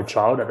my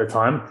child at the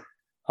time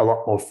a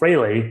lot more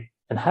freely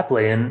and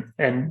happily.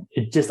 And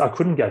it just, I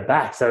couldn't go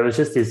back. So it was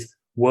just this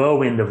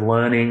whirlwind of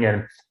learning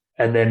and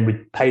then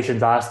with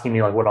patients asking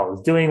me like what I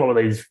was doing, what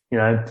were these,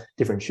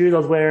 different shoes I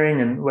was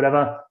wearing and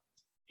whatever.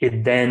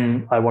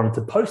 I wanted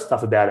to post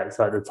stuff about it.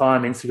 So at the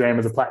time, Instagram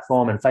was a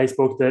platform and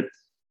Facebook that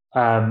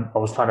I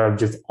was kind of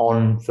just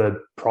on for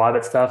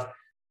private stuff.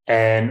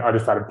 And I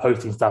just started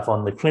posting stuff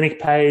on the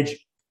clinic page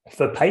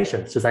for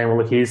patients, just saying, well,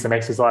 look, here's some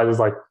exercises.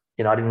 Like,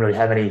 I didn't really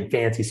have any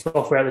fancy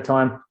software at the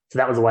time. So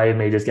that was a way of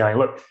me just going,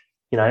 look,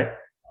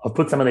 I've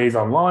put some of these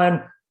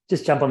online,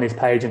 just jump on this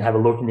page and have a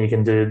look and you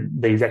can do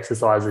these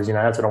exercises.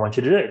 That's what I want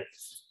you to do.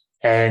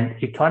 And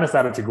it kind of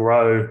started to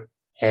grow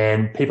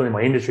and people in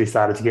my industry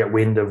started to get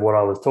wind of what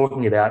I was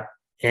talking about,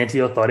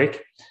 anti-orthotic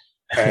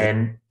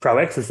and pro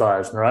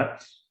exercise, right?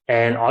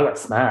 And I got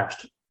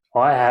smashed.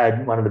 I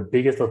had one of the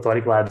biggest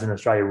orthotic labs in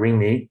Australia ring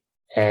me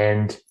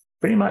and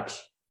pretty much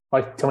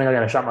like tell me they're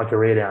going to shut my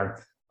career down.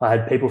 I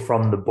had people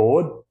from the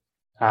board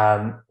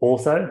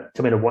also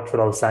tell me to watch what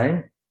I was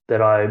saying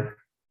that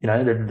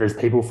that there's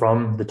people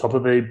from the top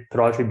of the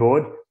podiatry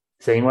board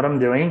seeing what I'm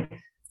doing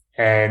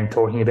and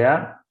talking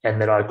about, and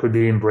that I could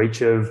be in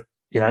breach of,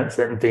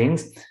 certain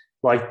things.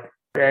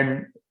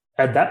 And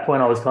at that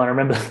point, I was kind of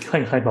remember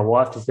going home to my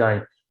wife just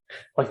going,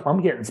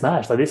 I'm getting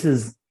smashed. I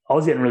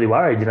was getting really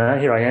worried,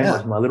 here I am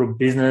with my little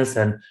business,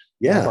 and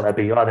it's not that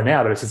big either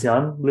now, but it's just,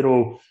 I'm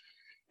little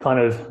kind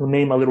of,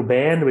 me and my little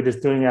band, we're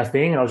just doing our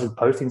thing. And I was just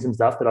posting some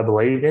stuff that I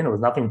believed in. It was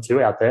nothing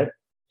too out there.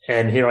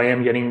 And here I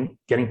am getting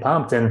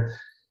pumped. And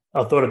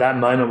I thought at that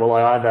moment, well,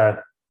 I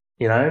either,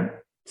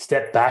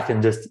 step back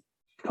and just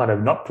kind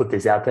of not put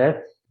this out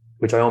there,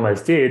 which I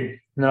almost did. And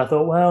then I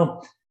thought,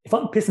 well, if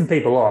I'm pissing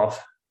people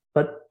off,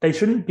 but they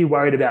shouldn't be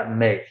worried about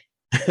me.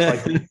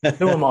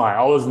 Who am I?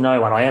 I was no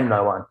one. I am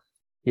no one.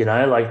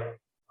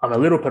 I'm a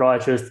little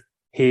podiatrist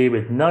here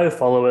with no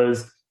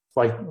followers.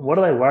 What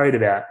are they worried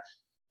about?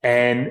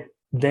 And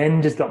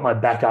then just got my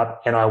back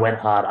up and I went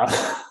harder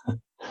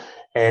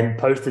and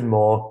posted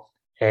more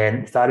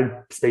and started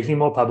speaking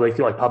more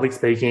publicly, public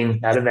speaking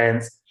at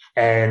events.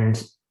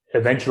 And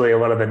eventually a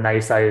lot of the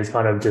naysayers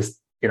kind of just,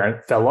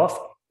 fell off.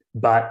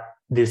 But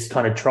this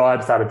kind of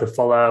tribe started to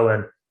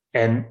follow,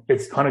 and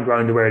it's kind of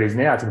grown to where it is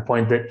now, to the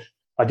point that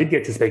I did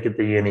get to speak at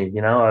the uni.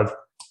 I've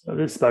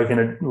spoken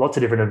at lots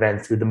of different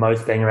events, with the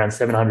most being around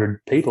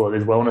 700 people at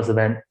this wellness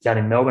event down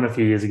in Melbourne a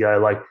few years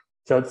ago.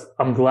 So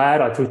I'm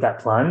glad I took that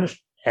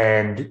plunge.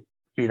 And,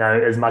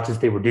 as much as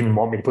people didn't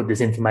want me to put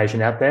this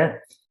information out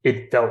there,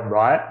 it felt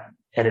right.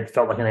 And it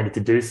felt like I needed to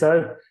do so.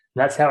 And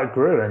that's how it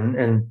grew.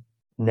 And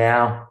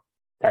now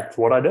that's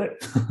what I do.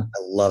 I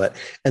love it.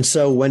 And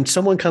so when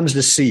someone comes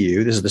to see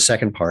you, this is the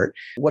second part,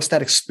 what's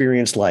that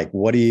experience like?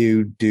 What do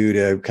you do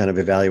to kind of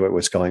evaluate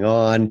what's going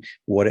on?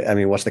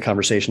 What's the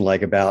conversation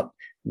like about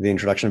the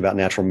introduction about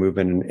natural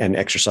movement and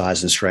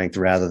exercise and strength,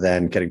 rather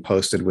than getting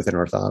posted with an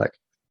orthotic?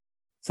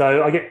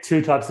 So I get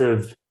two types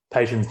of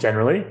patients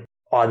generally,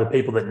 either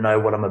people that know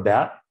what I'm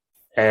about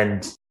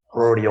and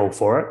are already all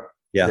for it.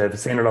 Yeah. They've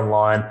seen it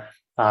online.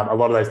 A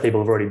lot of those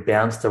people have already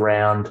bounced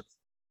around,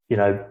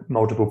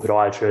 multiple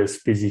podiatrists,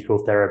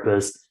 physical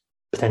therapists,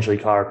 potentially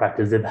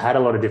chiropractors. They've had a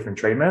lot of different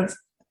treatments,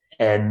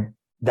 and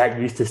that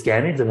used to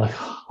scare me. They're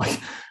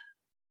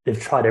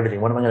they've tried everything.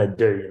 What am I going to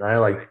do?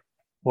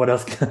 What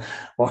else?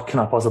 What can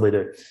I possibly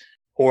do?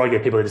 Or I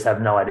get people that just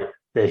have no idea.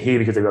 They're here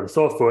because they've got a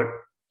sore foot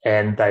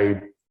and they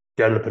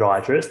go to the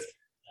podiatrist.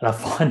 And I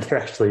find they're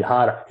actually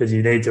harder, because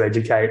you need to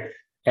educate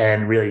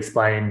and really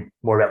explain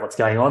more about what's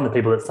going on. The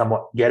people that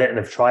somewhat get it and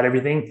have tried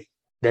everything,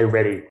 they're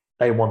ready.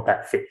 They want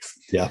that fix.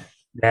 Yeah.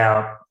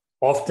 Now,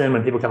 often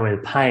when people come in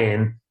with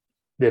pain,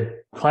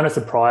 they're kind of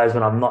surprised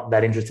when I'm not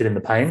that interested in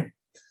the pain.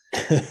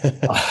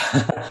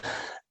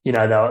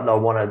 They'll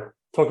want to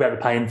talk about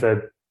the pain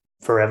for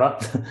forever.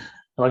 I'm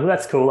well,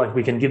 that's cool.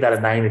 We can give that a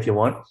name if you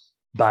want,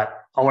 but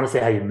I want to see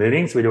how you're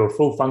moving. So we do a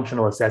full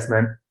functional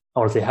assessment. I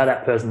want to see how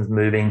that person's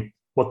moving,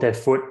 what their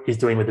foot is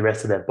doing with the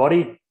rest of their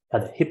body, how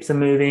their hips are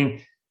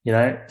moving,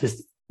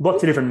 just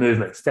lots of different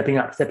movements, stepping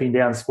up, stepping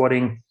down,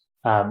 squatting,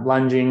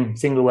 lunging,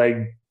 single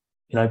leg,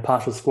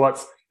 partial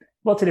squats,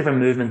 lots of different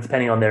movements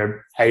depending on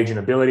their age and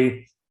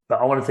ability. But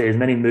I want to see as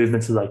many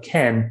movements as I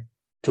can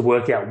to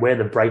work out where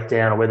the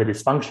breakdown or where the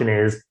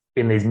dysfunction is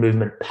in these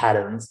movement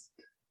patterns.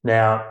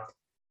 Now,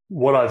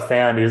 what I've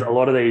found is a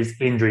lot of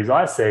these injuries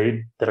I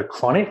see that are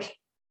chronic,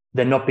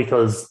 they're not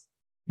because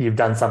you've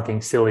done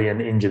something silly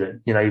and injured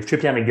it. You've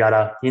tripped down a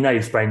gutter,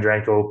 you've sprained your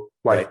ankle.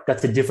 Right.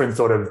 That's a different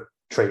sort of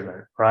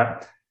treatment,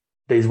 right?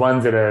 These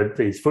ones that are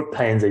these foot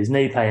pains, these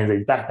knee pains,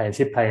 these back pains,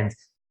 hip pains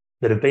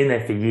that have been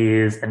there for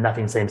years and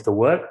nothing seems to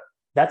work,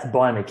 that's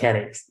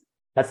biomechanics.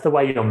 That's the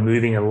way you're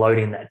moving and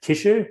loading that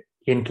tissue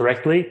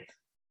incorrectly,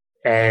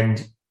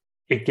 and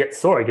it gets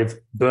sore, it gets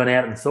burnt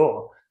out and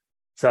sore.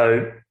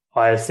 So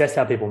I assess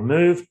how people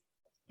move,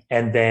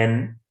 and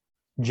then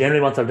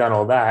generally once I've done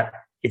all that,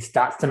 it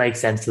starts to make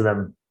sense to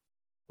them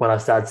when I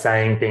start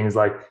saying things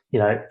like,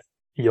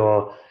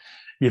 your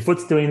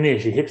foot's doing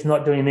this, your hip's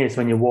not doing this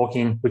when you're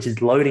walking, which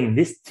is loading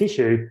this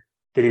tissue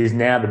that is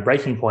now the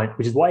breaking point,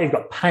 which is why you've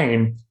got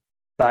pain.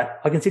 But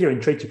I can sit here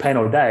and treat your pain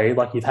all day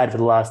like you've had for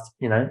the last,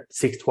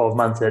 6, 12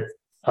 months at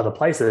other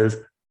places.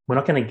 We're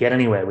not going to get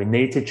anywhere. We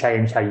need to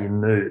change how you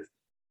move.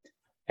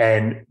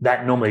 And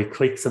that normally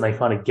clicks, and they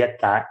kind of get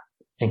that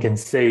and can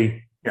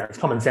see, it's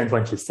common sense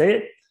once you see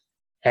it.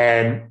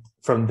 And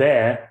from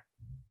there,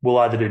 we'll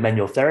either do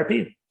manual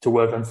therapy to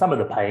work on some of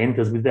the pain,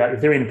 because if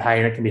they're in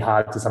pain, it can be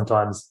hard to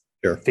sometimes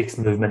fix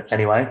movement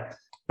anyway.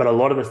 But a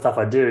lot of the stuff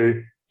I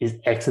do is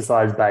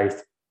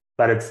exercise-based,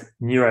 but it's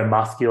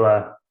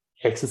neuromuscular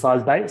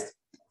exercise-based.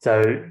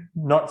 So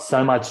not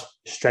so much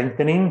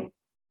strengthening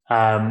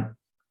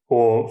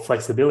or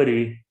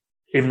flexibility,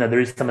 even though there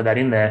is some of that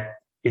in there.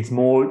 It's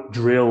more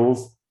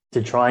drills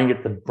to try and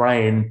get the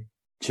brain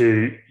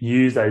to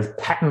use those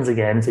patterns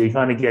again. So you're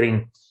kind of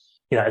getting,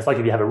 it's like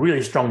if you have a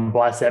really strong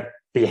bicep,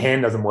 but your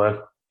hand doesn't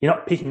work, you're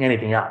not picking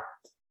anything up.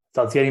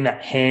 So it's getting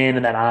that hand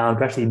and that arm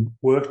to actually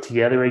work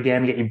together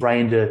again, get your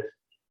brain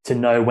to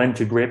know when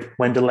to grip,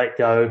 when to let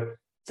go,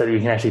 so that you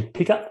can actually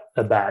pick up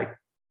a bag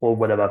or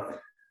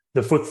whatever.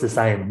 The foot's the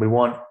same. We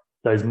want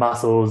those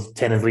muscles,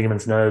 tendons,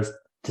 ligaments, nerves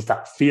to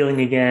start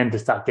feeling again, to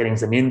start getting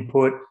some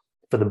input,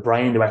 for the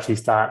brain to actually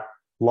start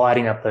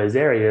lighting up those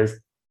areas,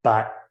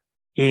 but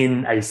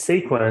in a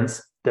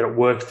sequence that it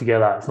works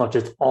together. It's not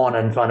just on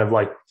and kind of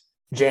like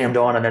jammed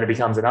on and then it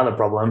becomes another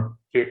problem.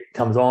 It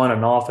comes on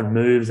and off and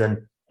moves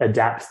and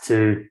adapts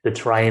to the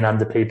terrain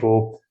under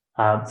people.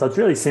 So it's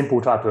really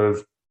simple type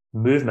of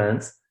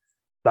movements,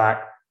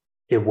 but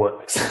it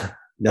works.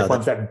 No,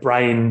 once that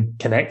brain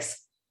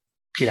connects,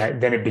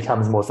 then it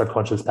becomes more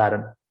subconscious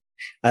pattern.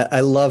 I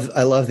love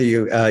that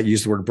you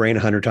use the word brain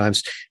 100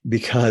 times,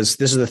 because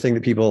this is the thing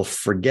that people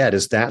forget,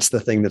 is that's the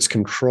thing that's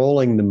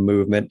controlling the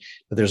movement.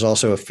 But there's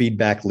also a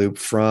feedback loop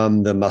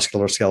from the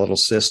musculoskeletal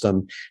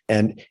system.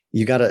 And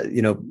you got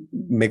to,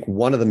 make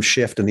one of them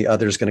shift and the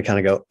other is going to kind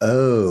of go,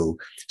 oh,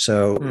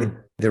 so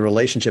the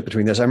relationship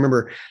between this. I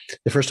remember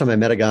the first time I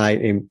met a guy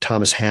named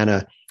Thomas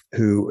Hanna,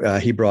 who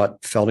he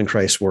brought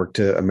Feldenkrais work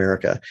to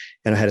America.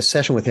 And I had a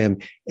session with him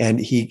and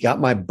he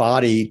got my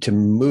body to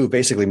move.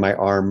 Basically, my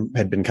arm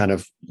had been kind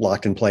of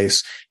locked in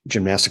place,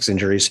 gymnastics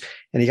injuries.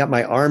 And he got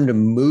my arm to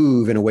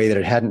move in a way that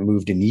it hadn't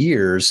moved in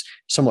years,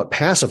 somewhat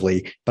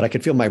passively, but I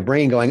could feel my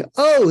brain going,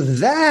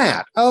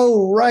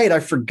 oh, right. I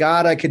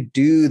forgot I could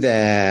do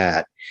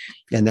that.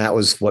 And that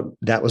was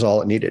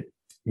all it needed.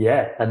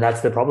 Yeah. And that's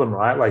the problem,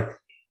 right? Like,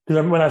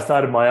 because when I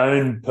started my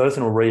own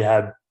personal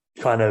rehab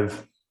kind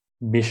of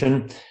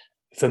mission,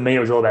 for me, it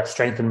was all about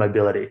strength and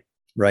mobility.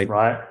 Right.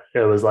 It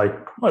was like,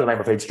 to make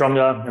my feet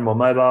stronger and more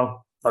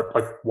mobile.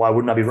 Like, why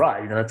wouldn't I be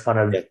right? That's kind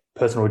of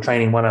personal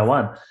training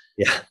 101.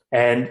 Yeah.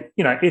 And,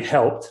 it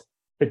helped.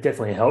 It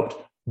definitely helped,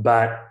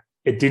 but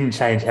it didn't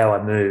change how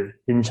I moved,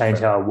 didn't change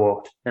how I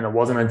walked. And it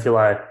wasn't until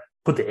I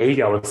put the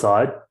ego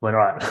aside, when,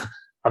 right,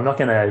 I'm not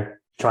going to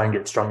try and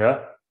get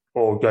stronger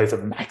or go for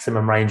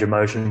maximum range of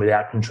motion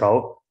without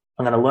control.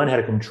 I'm going to learn how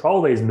to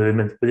control these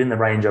movements within the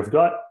range I've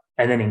got,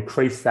 and then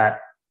increase that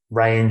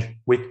range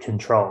with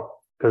control.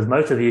 Because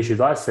most of the issues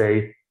I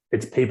see,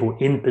 it's people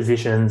in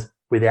positions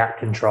without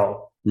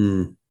control,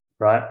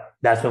 right?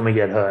 That's when we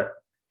get hurt.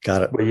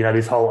 Got it. Where,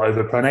 this whole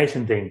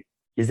overpronation thing.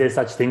 Is there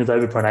such thing as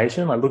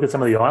overpronation? Like, look at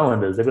some of the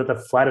islanders. They've got the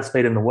flattest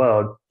feet in the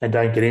world and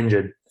don't get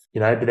injured,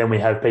 but then we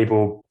have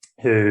people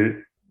who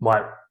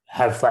might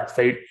have flat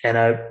feet and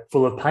are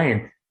full of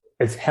pain.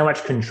 It's how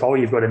much control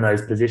you've got in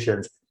those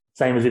positions.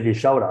 Same as with your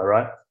shoulder,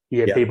 right?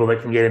 You get people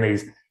that can get in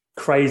these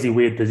crazy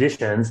weird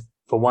positions.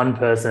 For one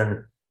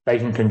person, they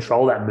can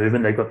control that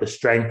movement. They've got the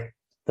strength,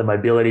 the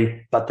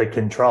mobility, but the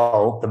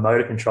control, the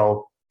motor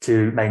control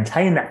to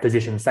maintain that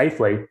position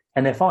safely,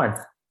 and they're fine.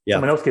 Yeah.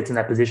 Someone else gets in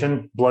that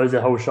position, blows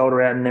their whole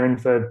shoulder out, and they're in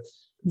for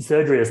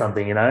surgery or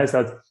something,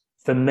 So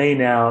for me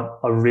now,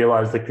 I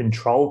realize the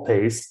control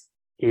piece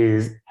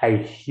is a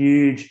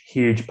huge,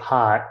 huge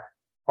part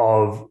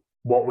of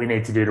what we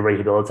need to do to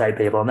rehabilitate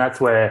people. And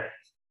that's where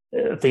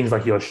things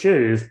like your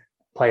shoes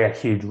play a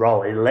huge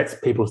role. It lets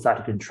people start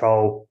to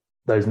control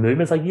those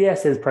movements. Like,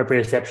 yes, there's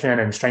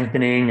proprioception and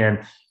strengthening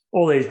and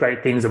all these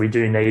great things that we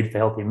do need for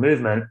healthy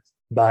movement,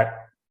 but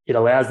it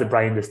allows the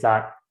brain to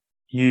start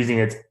using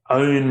its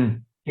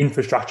own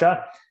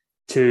infrastructure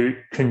to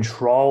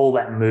control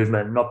that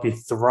movement, not be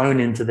thrown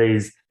into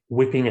these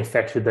whipping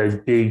effects with those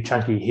big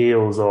chunky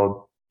heels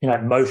or,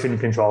 motion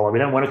control. We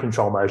don't want to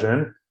control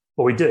motion,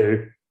 or we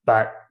do,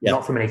 but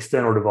not from an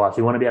external device.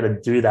 We want to be able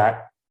to do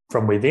that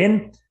from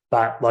within.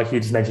 But like you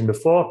just mentioned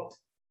before,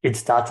 it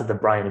starts at the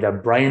brain. If our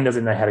brain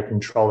doesn't know how to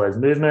control those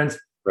movements,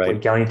 we're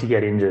going to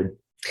get injured.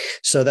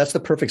 So that's the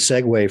perfect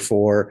segue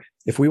for,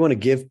 if we want to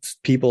give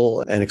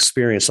people an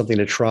experience, something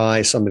to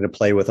try, something to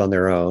play with on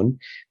their own,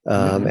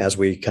 as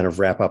we kind of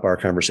wrap up our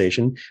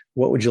conversation,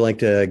 what would you like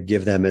to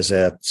give them as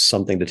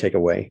something to take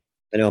away?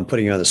 I know I'm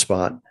putting you on the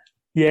spot.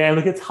 Yeah,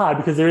 look, it's hard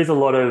because there is a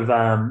lot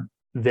of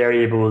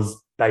variables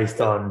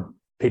based on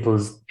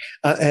people's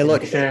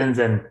connections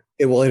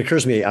it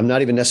occurs to me, I'm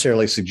not even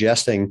necessarily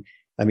suggesting,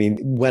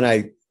 when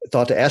I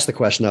thought to ask the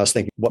question, I was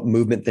thinking, what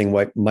movement thing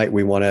might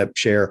we want to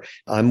share?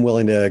 I'm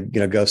willing to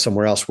go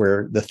somewhere else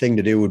where the thing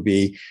to do would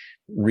be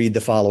read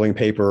the following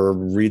paper,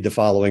 read the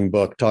following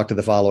book, talk to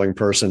the following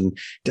person.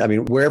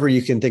 Wherever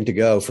you can think to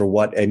go for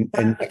what a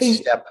next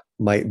step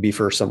might be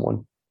for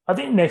someone. I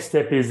think next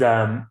step is,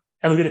 and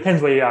look, it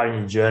depends where you are in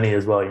your journey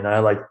as well.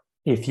 Like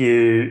if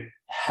you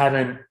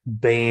haven't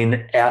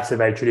been out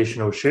of a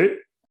traditional shoot,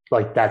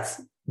 like that's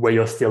where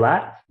you're still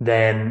at,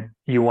 then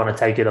you want to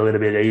take it a little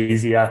bit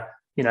easier.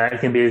 It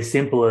can be as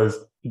simple as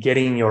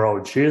getting your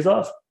old shoes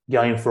off,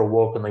 going for a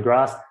walk on the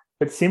grass,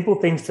 but simple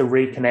things to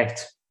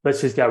reconnect.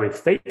 Let's just go with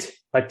feet.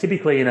 Like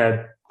typically in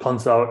a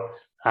consult,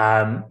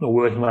 or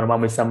working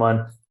one-on-one with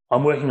someone,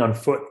 I'm working on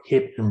foot,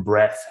 hip, and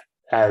breath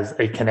as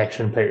a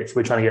connection piece.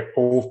 We're trying to get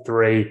all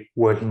three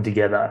working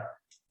together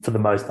for the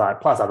most part,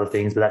 plus other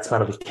things, but that's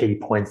kind of the key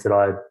points that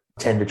I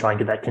tend to try and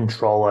get that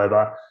control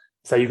over.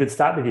 So you could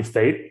start with your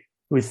feet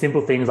with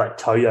simple things like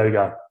toe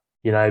yoga,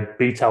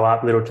 big toe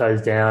up, little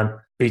toes down,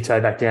 big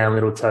toe back down,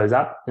 little toes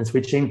up, and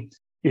switching.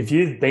 If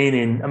you've been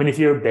if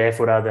you're a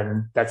barefooter,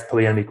 then that's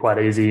probably going to be quite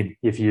easy.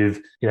 If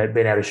you've,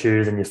 been out of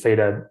shoes and your feet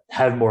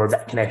have more of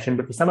that connection.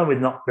 But for someone with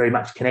not very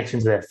much connection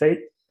to their feet,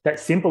 that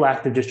simple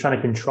act of just trying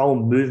to control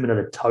movement of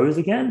the toes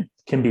again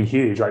can be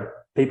huge. Like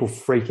people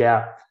freak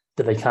out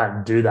that they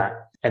can't do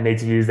that and need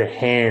to use their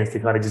hands to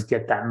kind of just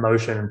get that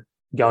motion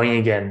going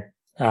again.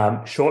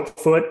 Short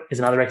foot is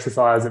another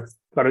exercise that's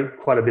got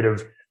quite a bit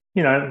of,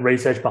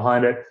 research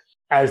behind it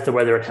as to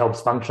whether it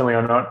helps functionally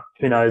or not.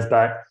 Who knows?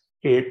 But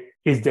it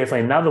is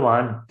definitely another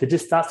one that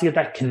just starts to get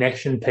that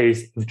connection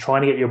piece of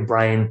trying to get your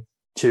brain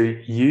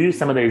to use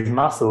some of these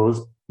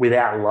muscles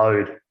without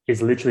load.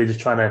 It's literally just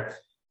trying to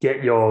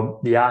get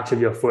the arch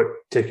of your foot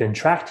to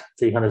contract.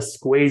 So you kind of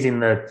squeeze in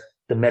the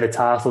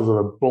metatarsals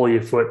or the ball of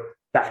your foot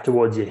back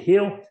towards your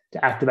heel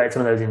to activate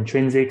some of those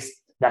intrinsics.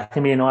 That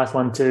can be a nice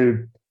one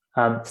to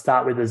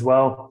start with as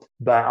well.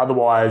 But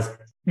otherwise,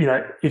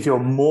 if you're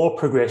more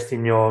progressed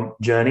in your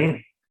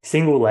journey,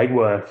 single leg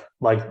work,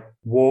 like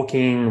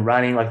walking,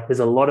 running, like there's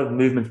a lot of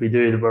movements we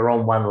do that we're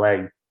on one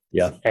leg.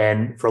 Yeah.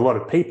 And for a lot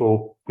of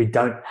people, we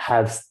don't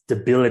have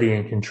stability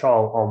and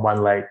control on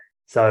one leg.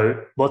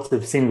 So lots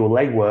of single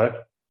leg work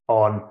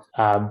on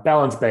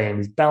balance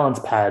beams, balance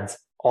pads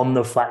on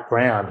the flat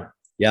ground.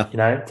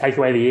 Yeah. Take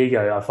away the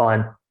ego. I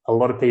find a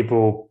lot of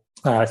people,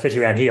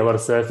 especially around here, a lot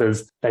of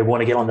surfers, they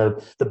want to get on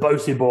the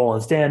Bosu ball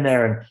and stand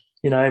there and,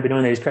 be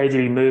doing these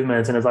crazy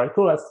movements. And it's like,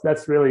 cool,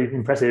 that's really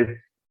impressive.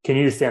 Can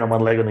you just stand on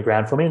one leg on the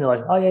ground for me? And they're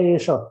like, oh, yeah,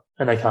 sure.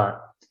 And they can't.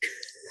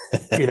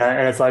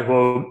 And it's like,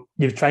 well,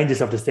 you've trained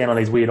yourself to stand on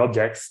these weird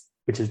objects,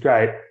 which is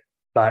great.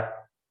 But,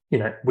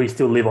 we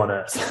still live on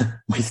Earth.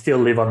 We still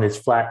live on this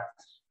flat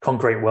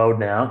concrete world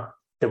now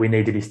that we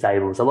need to be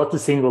stable. So lots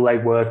of single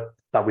leg work,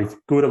 but with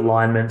good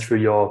alignment through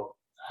your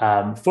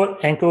foot,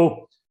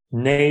 ankle,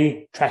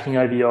 knee, tracking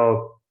over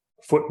your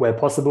foot where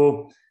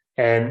possible,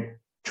 and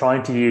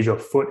trying to use your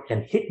foot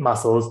and hip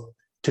muscles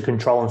to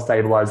control and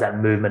stabilize that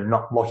movement,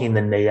 not locking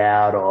the knee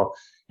out or,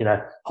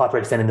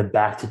 hyperextending the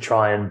back to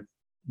try and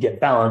get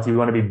balance. You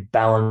want to be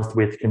balanced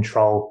with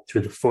control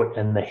through the foot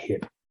and the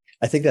hip.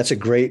 I think that's a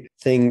great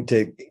thing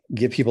to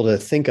get people to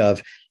think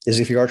of,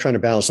 is if you are trying to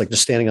balance, like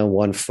just standing on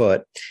one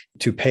foot,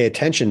 to pay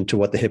attention to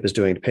what the hip is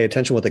doing, to pay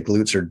attention to what the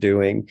glutes are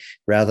doing,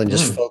 rather than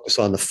just focus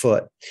on the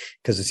foot,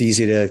 because it's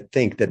easy to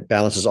think that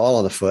balance is all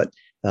on the foot.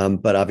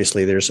 But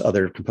obviously there's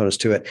other components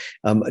to it.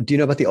 Do you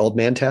know about the old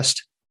man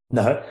test?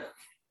 No.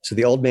 So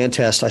the old man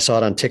test, I saw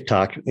it on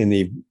TikTok in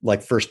the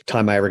first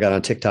time I ever got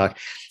on TikTok.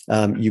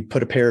 You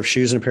put a pair of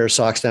shoes and a pair of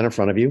socks down in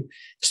front of you,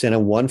 stand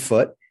on one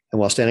foot. And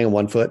while standing on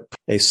one foot,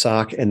 a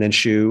sock and then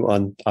shoe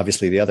on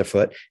obviously the other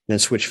foot, and then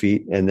switch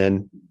feet and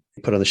then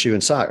put on the shoe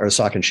and sock, or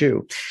sock and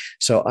shoe.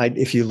 So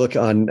if you look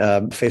on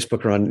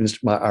Facebook or on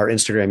our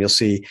Instagram, you'll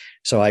see.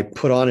 So I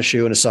put on a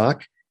shoe and a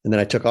sock, and then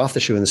I took off the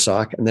shoe and the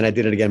sock, and then I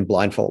did it again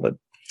blindfolded.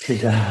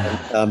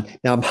 Now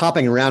I'm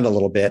hopping around a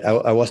little bit.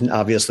 I wasn't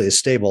obviously as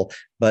stable,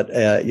 but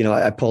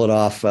I pull it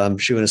off,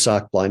 shoe and a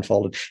sock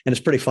blindfolded. And it's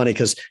pretty funny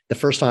because the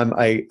first time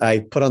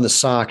I put on the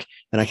sock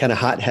and I kind of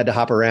had to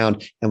hop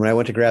around. And when I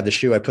went to grab the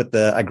shoe,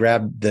 I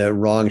grabbed the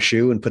wrong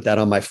shoe and put that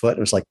on my foot. And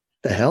it was like,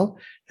 the hell?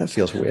 That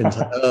feels weird.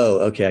 Like, oh,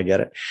 okay. I get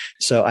it.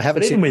 So I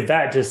haven't seen with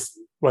that.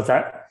 What's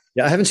that?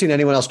 Yeah. I haven't seen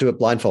anyone else do it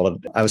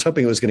blindfolded. I was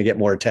hoping it was going to get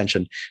more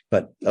attention,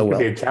 but oh well.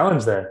 It could be a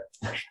challenge there.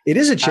 It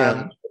is a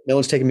challenge. No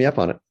one's taking me up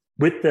on it.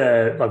 With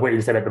what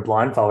you said about the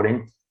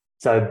blindfolding,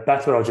 so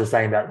that's what I was just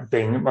saying about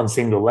being on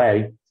single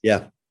leg.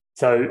 Yeah.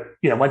 So,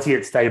 once you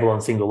get stable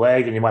on single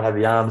leg, and you might have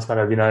the arms kind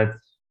of,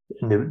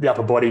 in the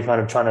upper body kind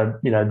of trying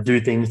to,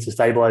 do things to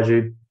stabilize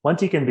you.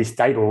 Once you can be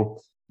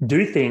stable,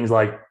 do things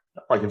like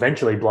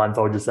eventually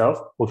blindfold yourself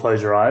or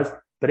close your eyes,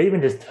 but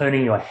even just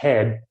turning your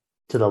head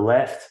to the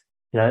left,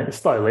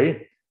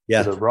 slowly,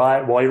 to the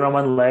right, while you're on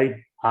one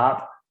leg,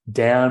 up,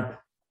 down,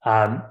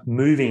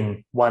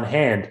 moving one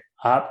hand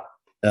up,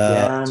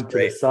 down to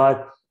the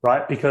side,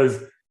 right?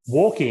 Because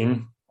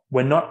walking,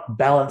 we're not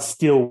balanced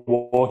still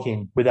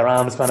walking with our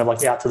arms kind of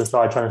like out to the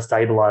side trying to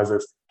stabilize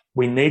us.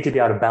 We need to be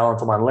able to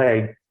balance on one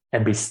leg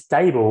and be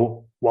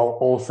stable while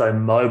also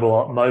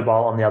mobile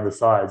on the other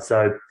side.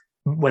 So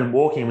when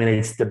walking, we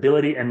need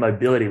stability and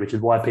mobility, which is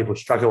why people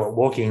struggle at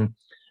walking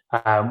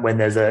when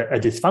there's a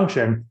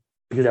dysfunction,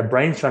 because our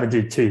brain's trying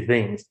to do two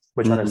things.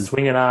 We're trying to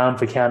swing an arm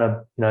for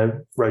counter,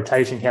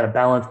 rotation,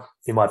 counterbalance.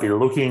 We might be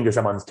looking because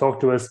someone's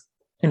talked to us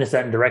in a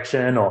certain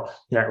direction, or,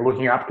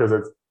 looking up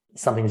because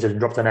something's just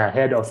dropped on our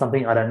head or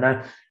something. I don't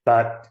know.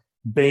 But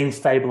being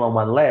stable on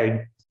one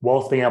leg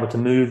whilst being able to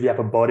move the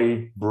upper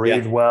body,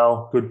 breathe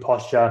well, good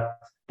posture,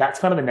 that's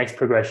kind of the next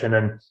progression.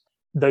 And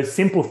those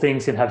simple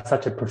things can have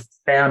such a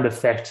profound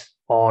effect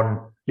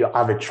on your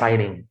other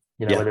training,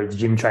 whether it's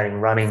gym training,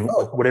 running,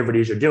 whatever it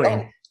is you're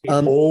doing. It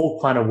all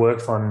kind of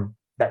works on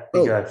that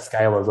bigger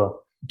scale as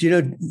well. Do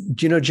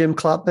you know Jim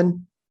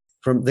Klopman?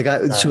 From the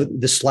guy, so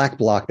the Slack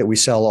block that we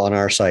sell on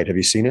our site. Have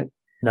you seen it?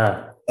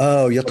 No.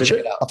 Oh, you have to check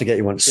it out. I'll have to get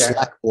you one. Yeah.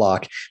 Slack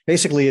block.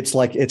 Basically, it's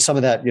some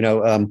of that,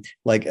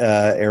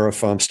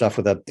 aerofoam stuff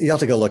you have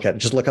to go look at it.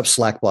 Just look up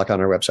Slack block on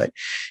our website.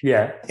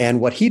 Yeah. And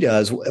what he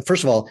does,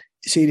 first of all,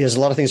 See, there's a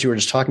lot of things you were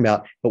just talking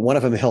about, but one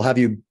of them, he'll have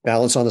you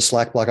balance on the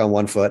slack block on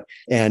one foot,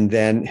 and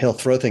then he'll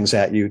throw things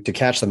at you to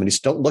catch them. And he's,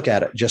 don't look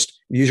at it.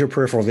 Just use your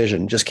peripheral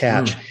vision, just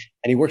catch.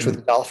 And he works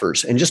with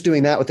golfers, and just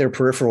doing that with their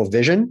peripheral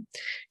vision,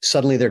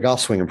 suddenly their golf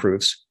swing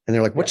improves. And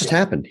they're like, what just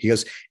happened? He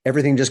goes,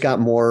 everything just got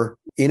more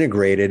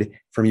integrated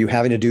from you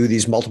having to do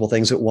these multiple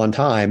things at one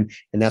time.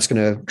 And that's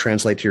going to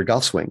translate to your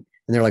golf swing.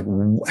 And they're like,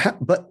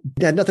 but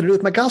it had nothing to do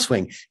with my golf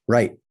swing.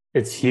 Right.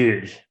 It's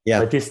huge. Yeah.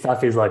 Like this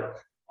stuff is like,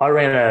 I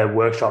ran a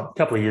workshop a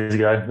couple of years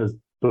ago. It was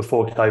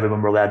before COVID when we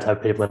were allowed to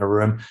have people in a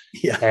room.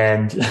 Yeah.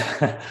 And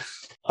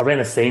I ran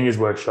a seniors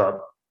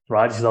workshop,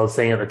 right? Because I was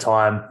seeing at the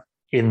time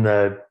in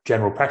the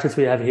general practice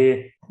we have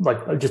here,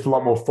 like just a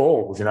lot more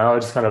falls, you know. I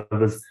just kind of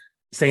was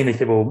seeing these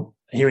people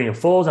hearing of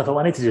falls. And I thought,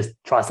 well, I need to just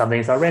try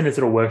something. So I ran this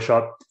little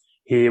workshop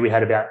here. We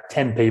had about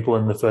 10 people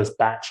in the first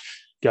batch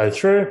go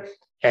through.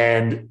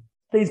 And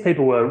these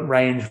people were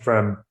ranged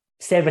from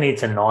 70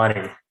 to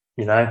 90,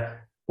 you know.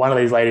 One of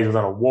these ladies was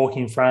on a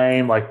walking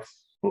frame. Like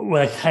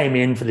when I came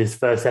in for this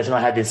first session,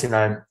 I had this, you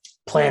know,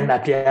 plan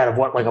mapped out of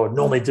what like I would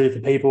normally do for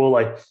people.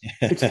 Like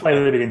it's a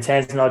little bit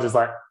intense. And I was just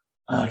like,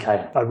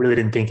 okay, I really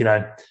didn't think, you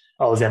know,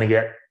 I was going to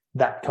get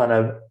that kind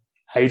of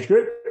age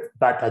group,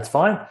 but that's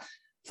fine.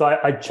 So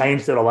I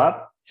changed it all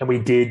up, and we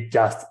did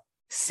just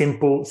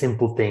simple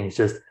things,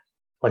 just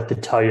like the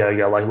toe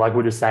yoga, like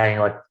we're just saying,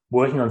 like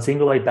working on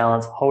single leg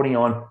balance, holding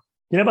on.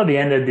 You know, by the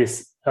end of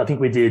this, I think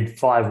we did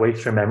 5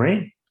 weeks from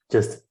memory,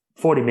 just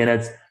 40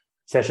 minutes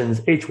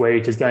sessions each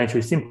week, just going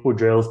through simple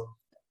drills.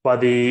 By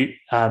the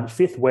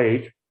 5th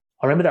week,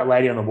 I remember that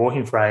lady on the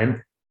walking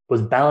frame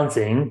was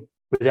balancing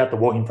without the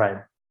walking frame.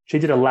 She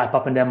did a lap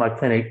up and down my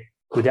clinic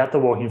without the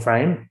walking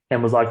frame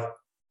and was like,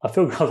 I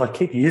was like,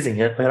 keep using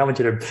it. Like, I don't want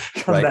you to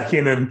come back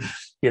in and,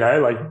 you know,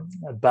 like,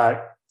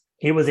 but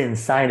it was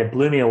insane. It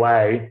blew me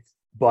away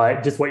by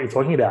just what you're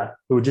talking about.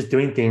 We were just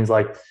doing things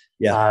like,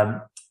 you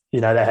know,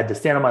 they had to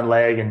stand on my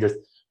leg and just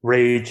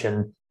reach,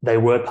 and they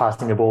were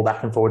passing the ball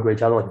back and forward to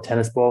each other like a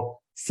tennis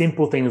ball.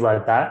 Simple things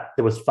like that.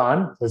 It was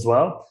fun as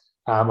well.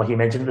 Like you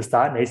mentioned at the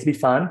start, it needs to be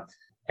fun.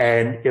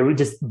 And it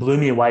just blew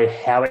me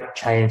away how it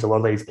changed a lot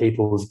of these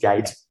people's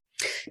gait.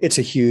 It's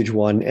a huge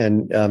one,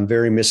 and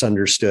very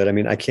misunderstood. I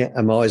mean,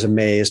 I'm always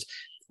amazed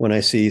when I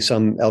see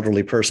some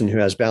elderly person who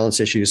has balance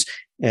issues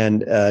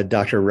and a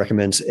doctor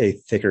recommends a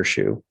thicker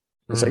shoe.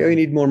 It's like, oh, you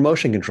need more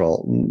motion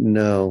control.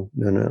 No.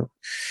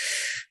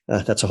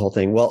 That's a whole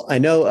thing. Well, I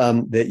know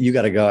that you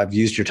got to go. I've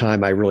used your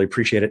time. I really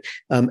appreciate it.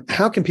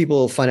 How can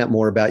people find out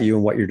more about you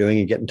and what you're doing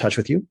and get in touch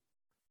with you?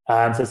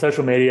 So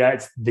social media,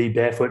 it's the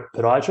Barefoot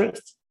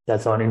Podiatrist.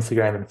 That's on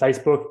Instagram and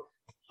Facebook.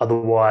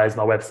 Otherwise,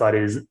 my website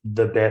is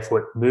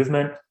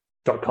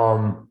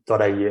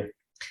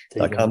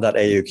thebarefootmovement.com.au.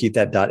 .com.au. Keep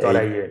that .au.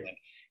 .au.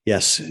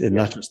 Yes, and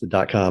not just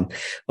the .com.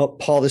 Well,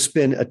 Paul, this has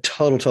been a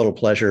total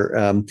pleasure.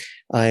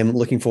 I'm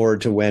looking forward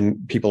to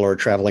when people are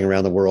traveling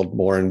around the world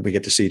more and we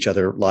get to see each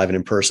other live and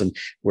in person,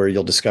 where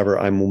you'll discover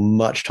I'm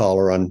much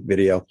taller on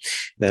video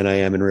than I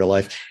am in real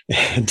life.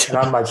 And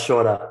I'm much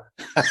shorter.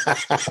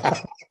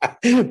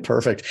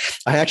 Perfect.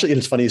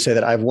 It's funny you say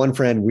that. I have one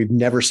friend, we've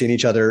never seen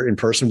each other in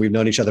person. We've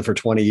known each other for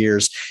 20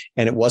 years.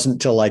 And it wasn't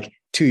until like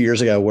 2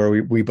 years ago where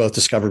we both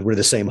discovered we're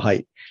the same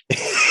height.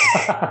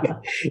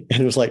 And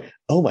it was like,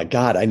 oh my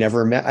God,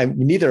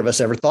 neither of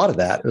us ever thought of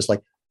that. It was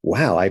like,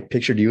 wow, I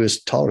pictured you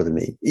as taller than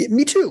me.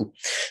 Me too.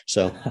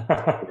 So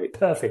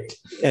perfect.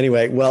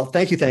 Anyway, well,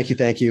 thank you.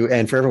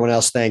 And for everyone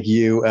else, thank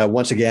you.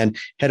 Once again,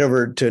 head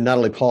over to not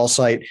only Paul's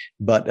site,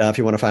 but if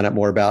you want to find out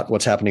more about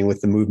what's happening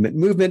with the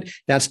movement,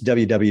 that's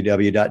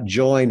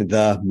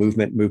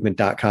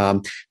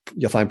www.jointhemovementmovement.com.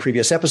 You'll find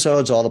previous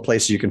episodes, all the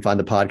places you can find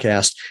the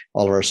podcast,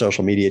 all of our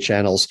social media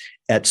channels,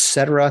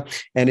 etc.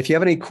 And if you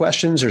have any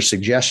questions or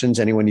suggestions,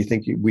 anyone you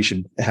think we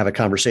should have a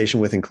conversation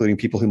with, including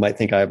people who might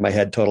think I have my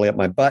head totally up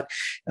my butt,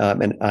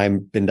 and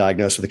I've been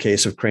diagnosed with a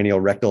case of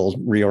craniorectal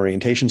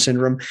reorientation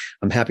syndrome,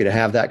 I'm happy to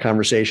have that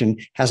conversation.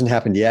 Hasn't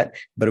happened yet,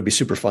 but it'd be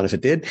super fun if it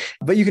did.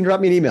 But you can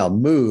drop me an email,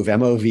 MOVE at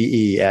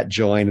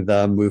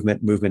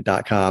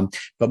jointhemovementmovement.com.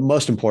 But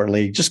most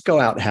importantly, just go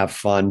out and have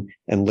fun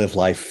and live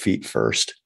life feet first.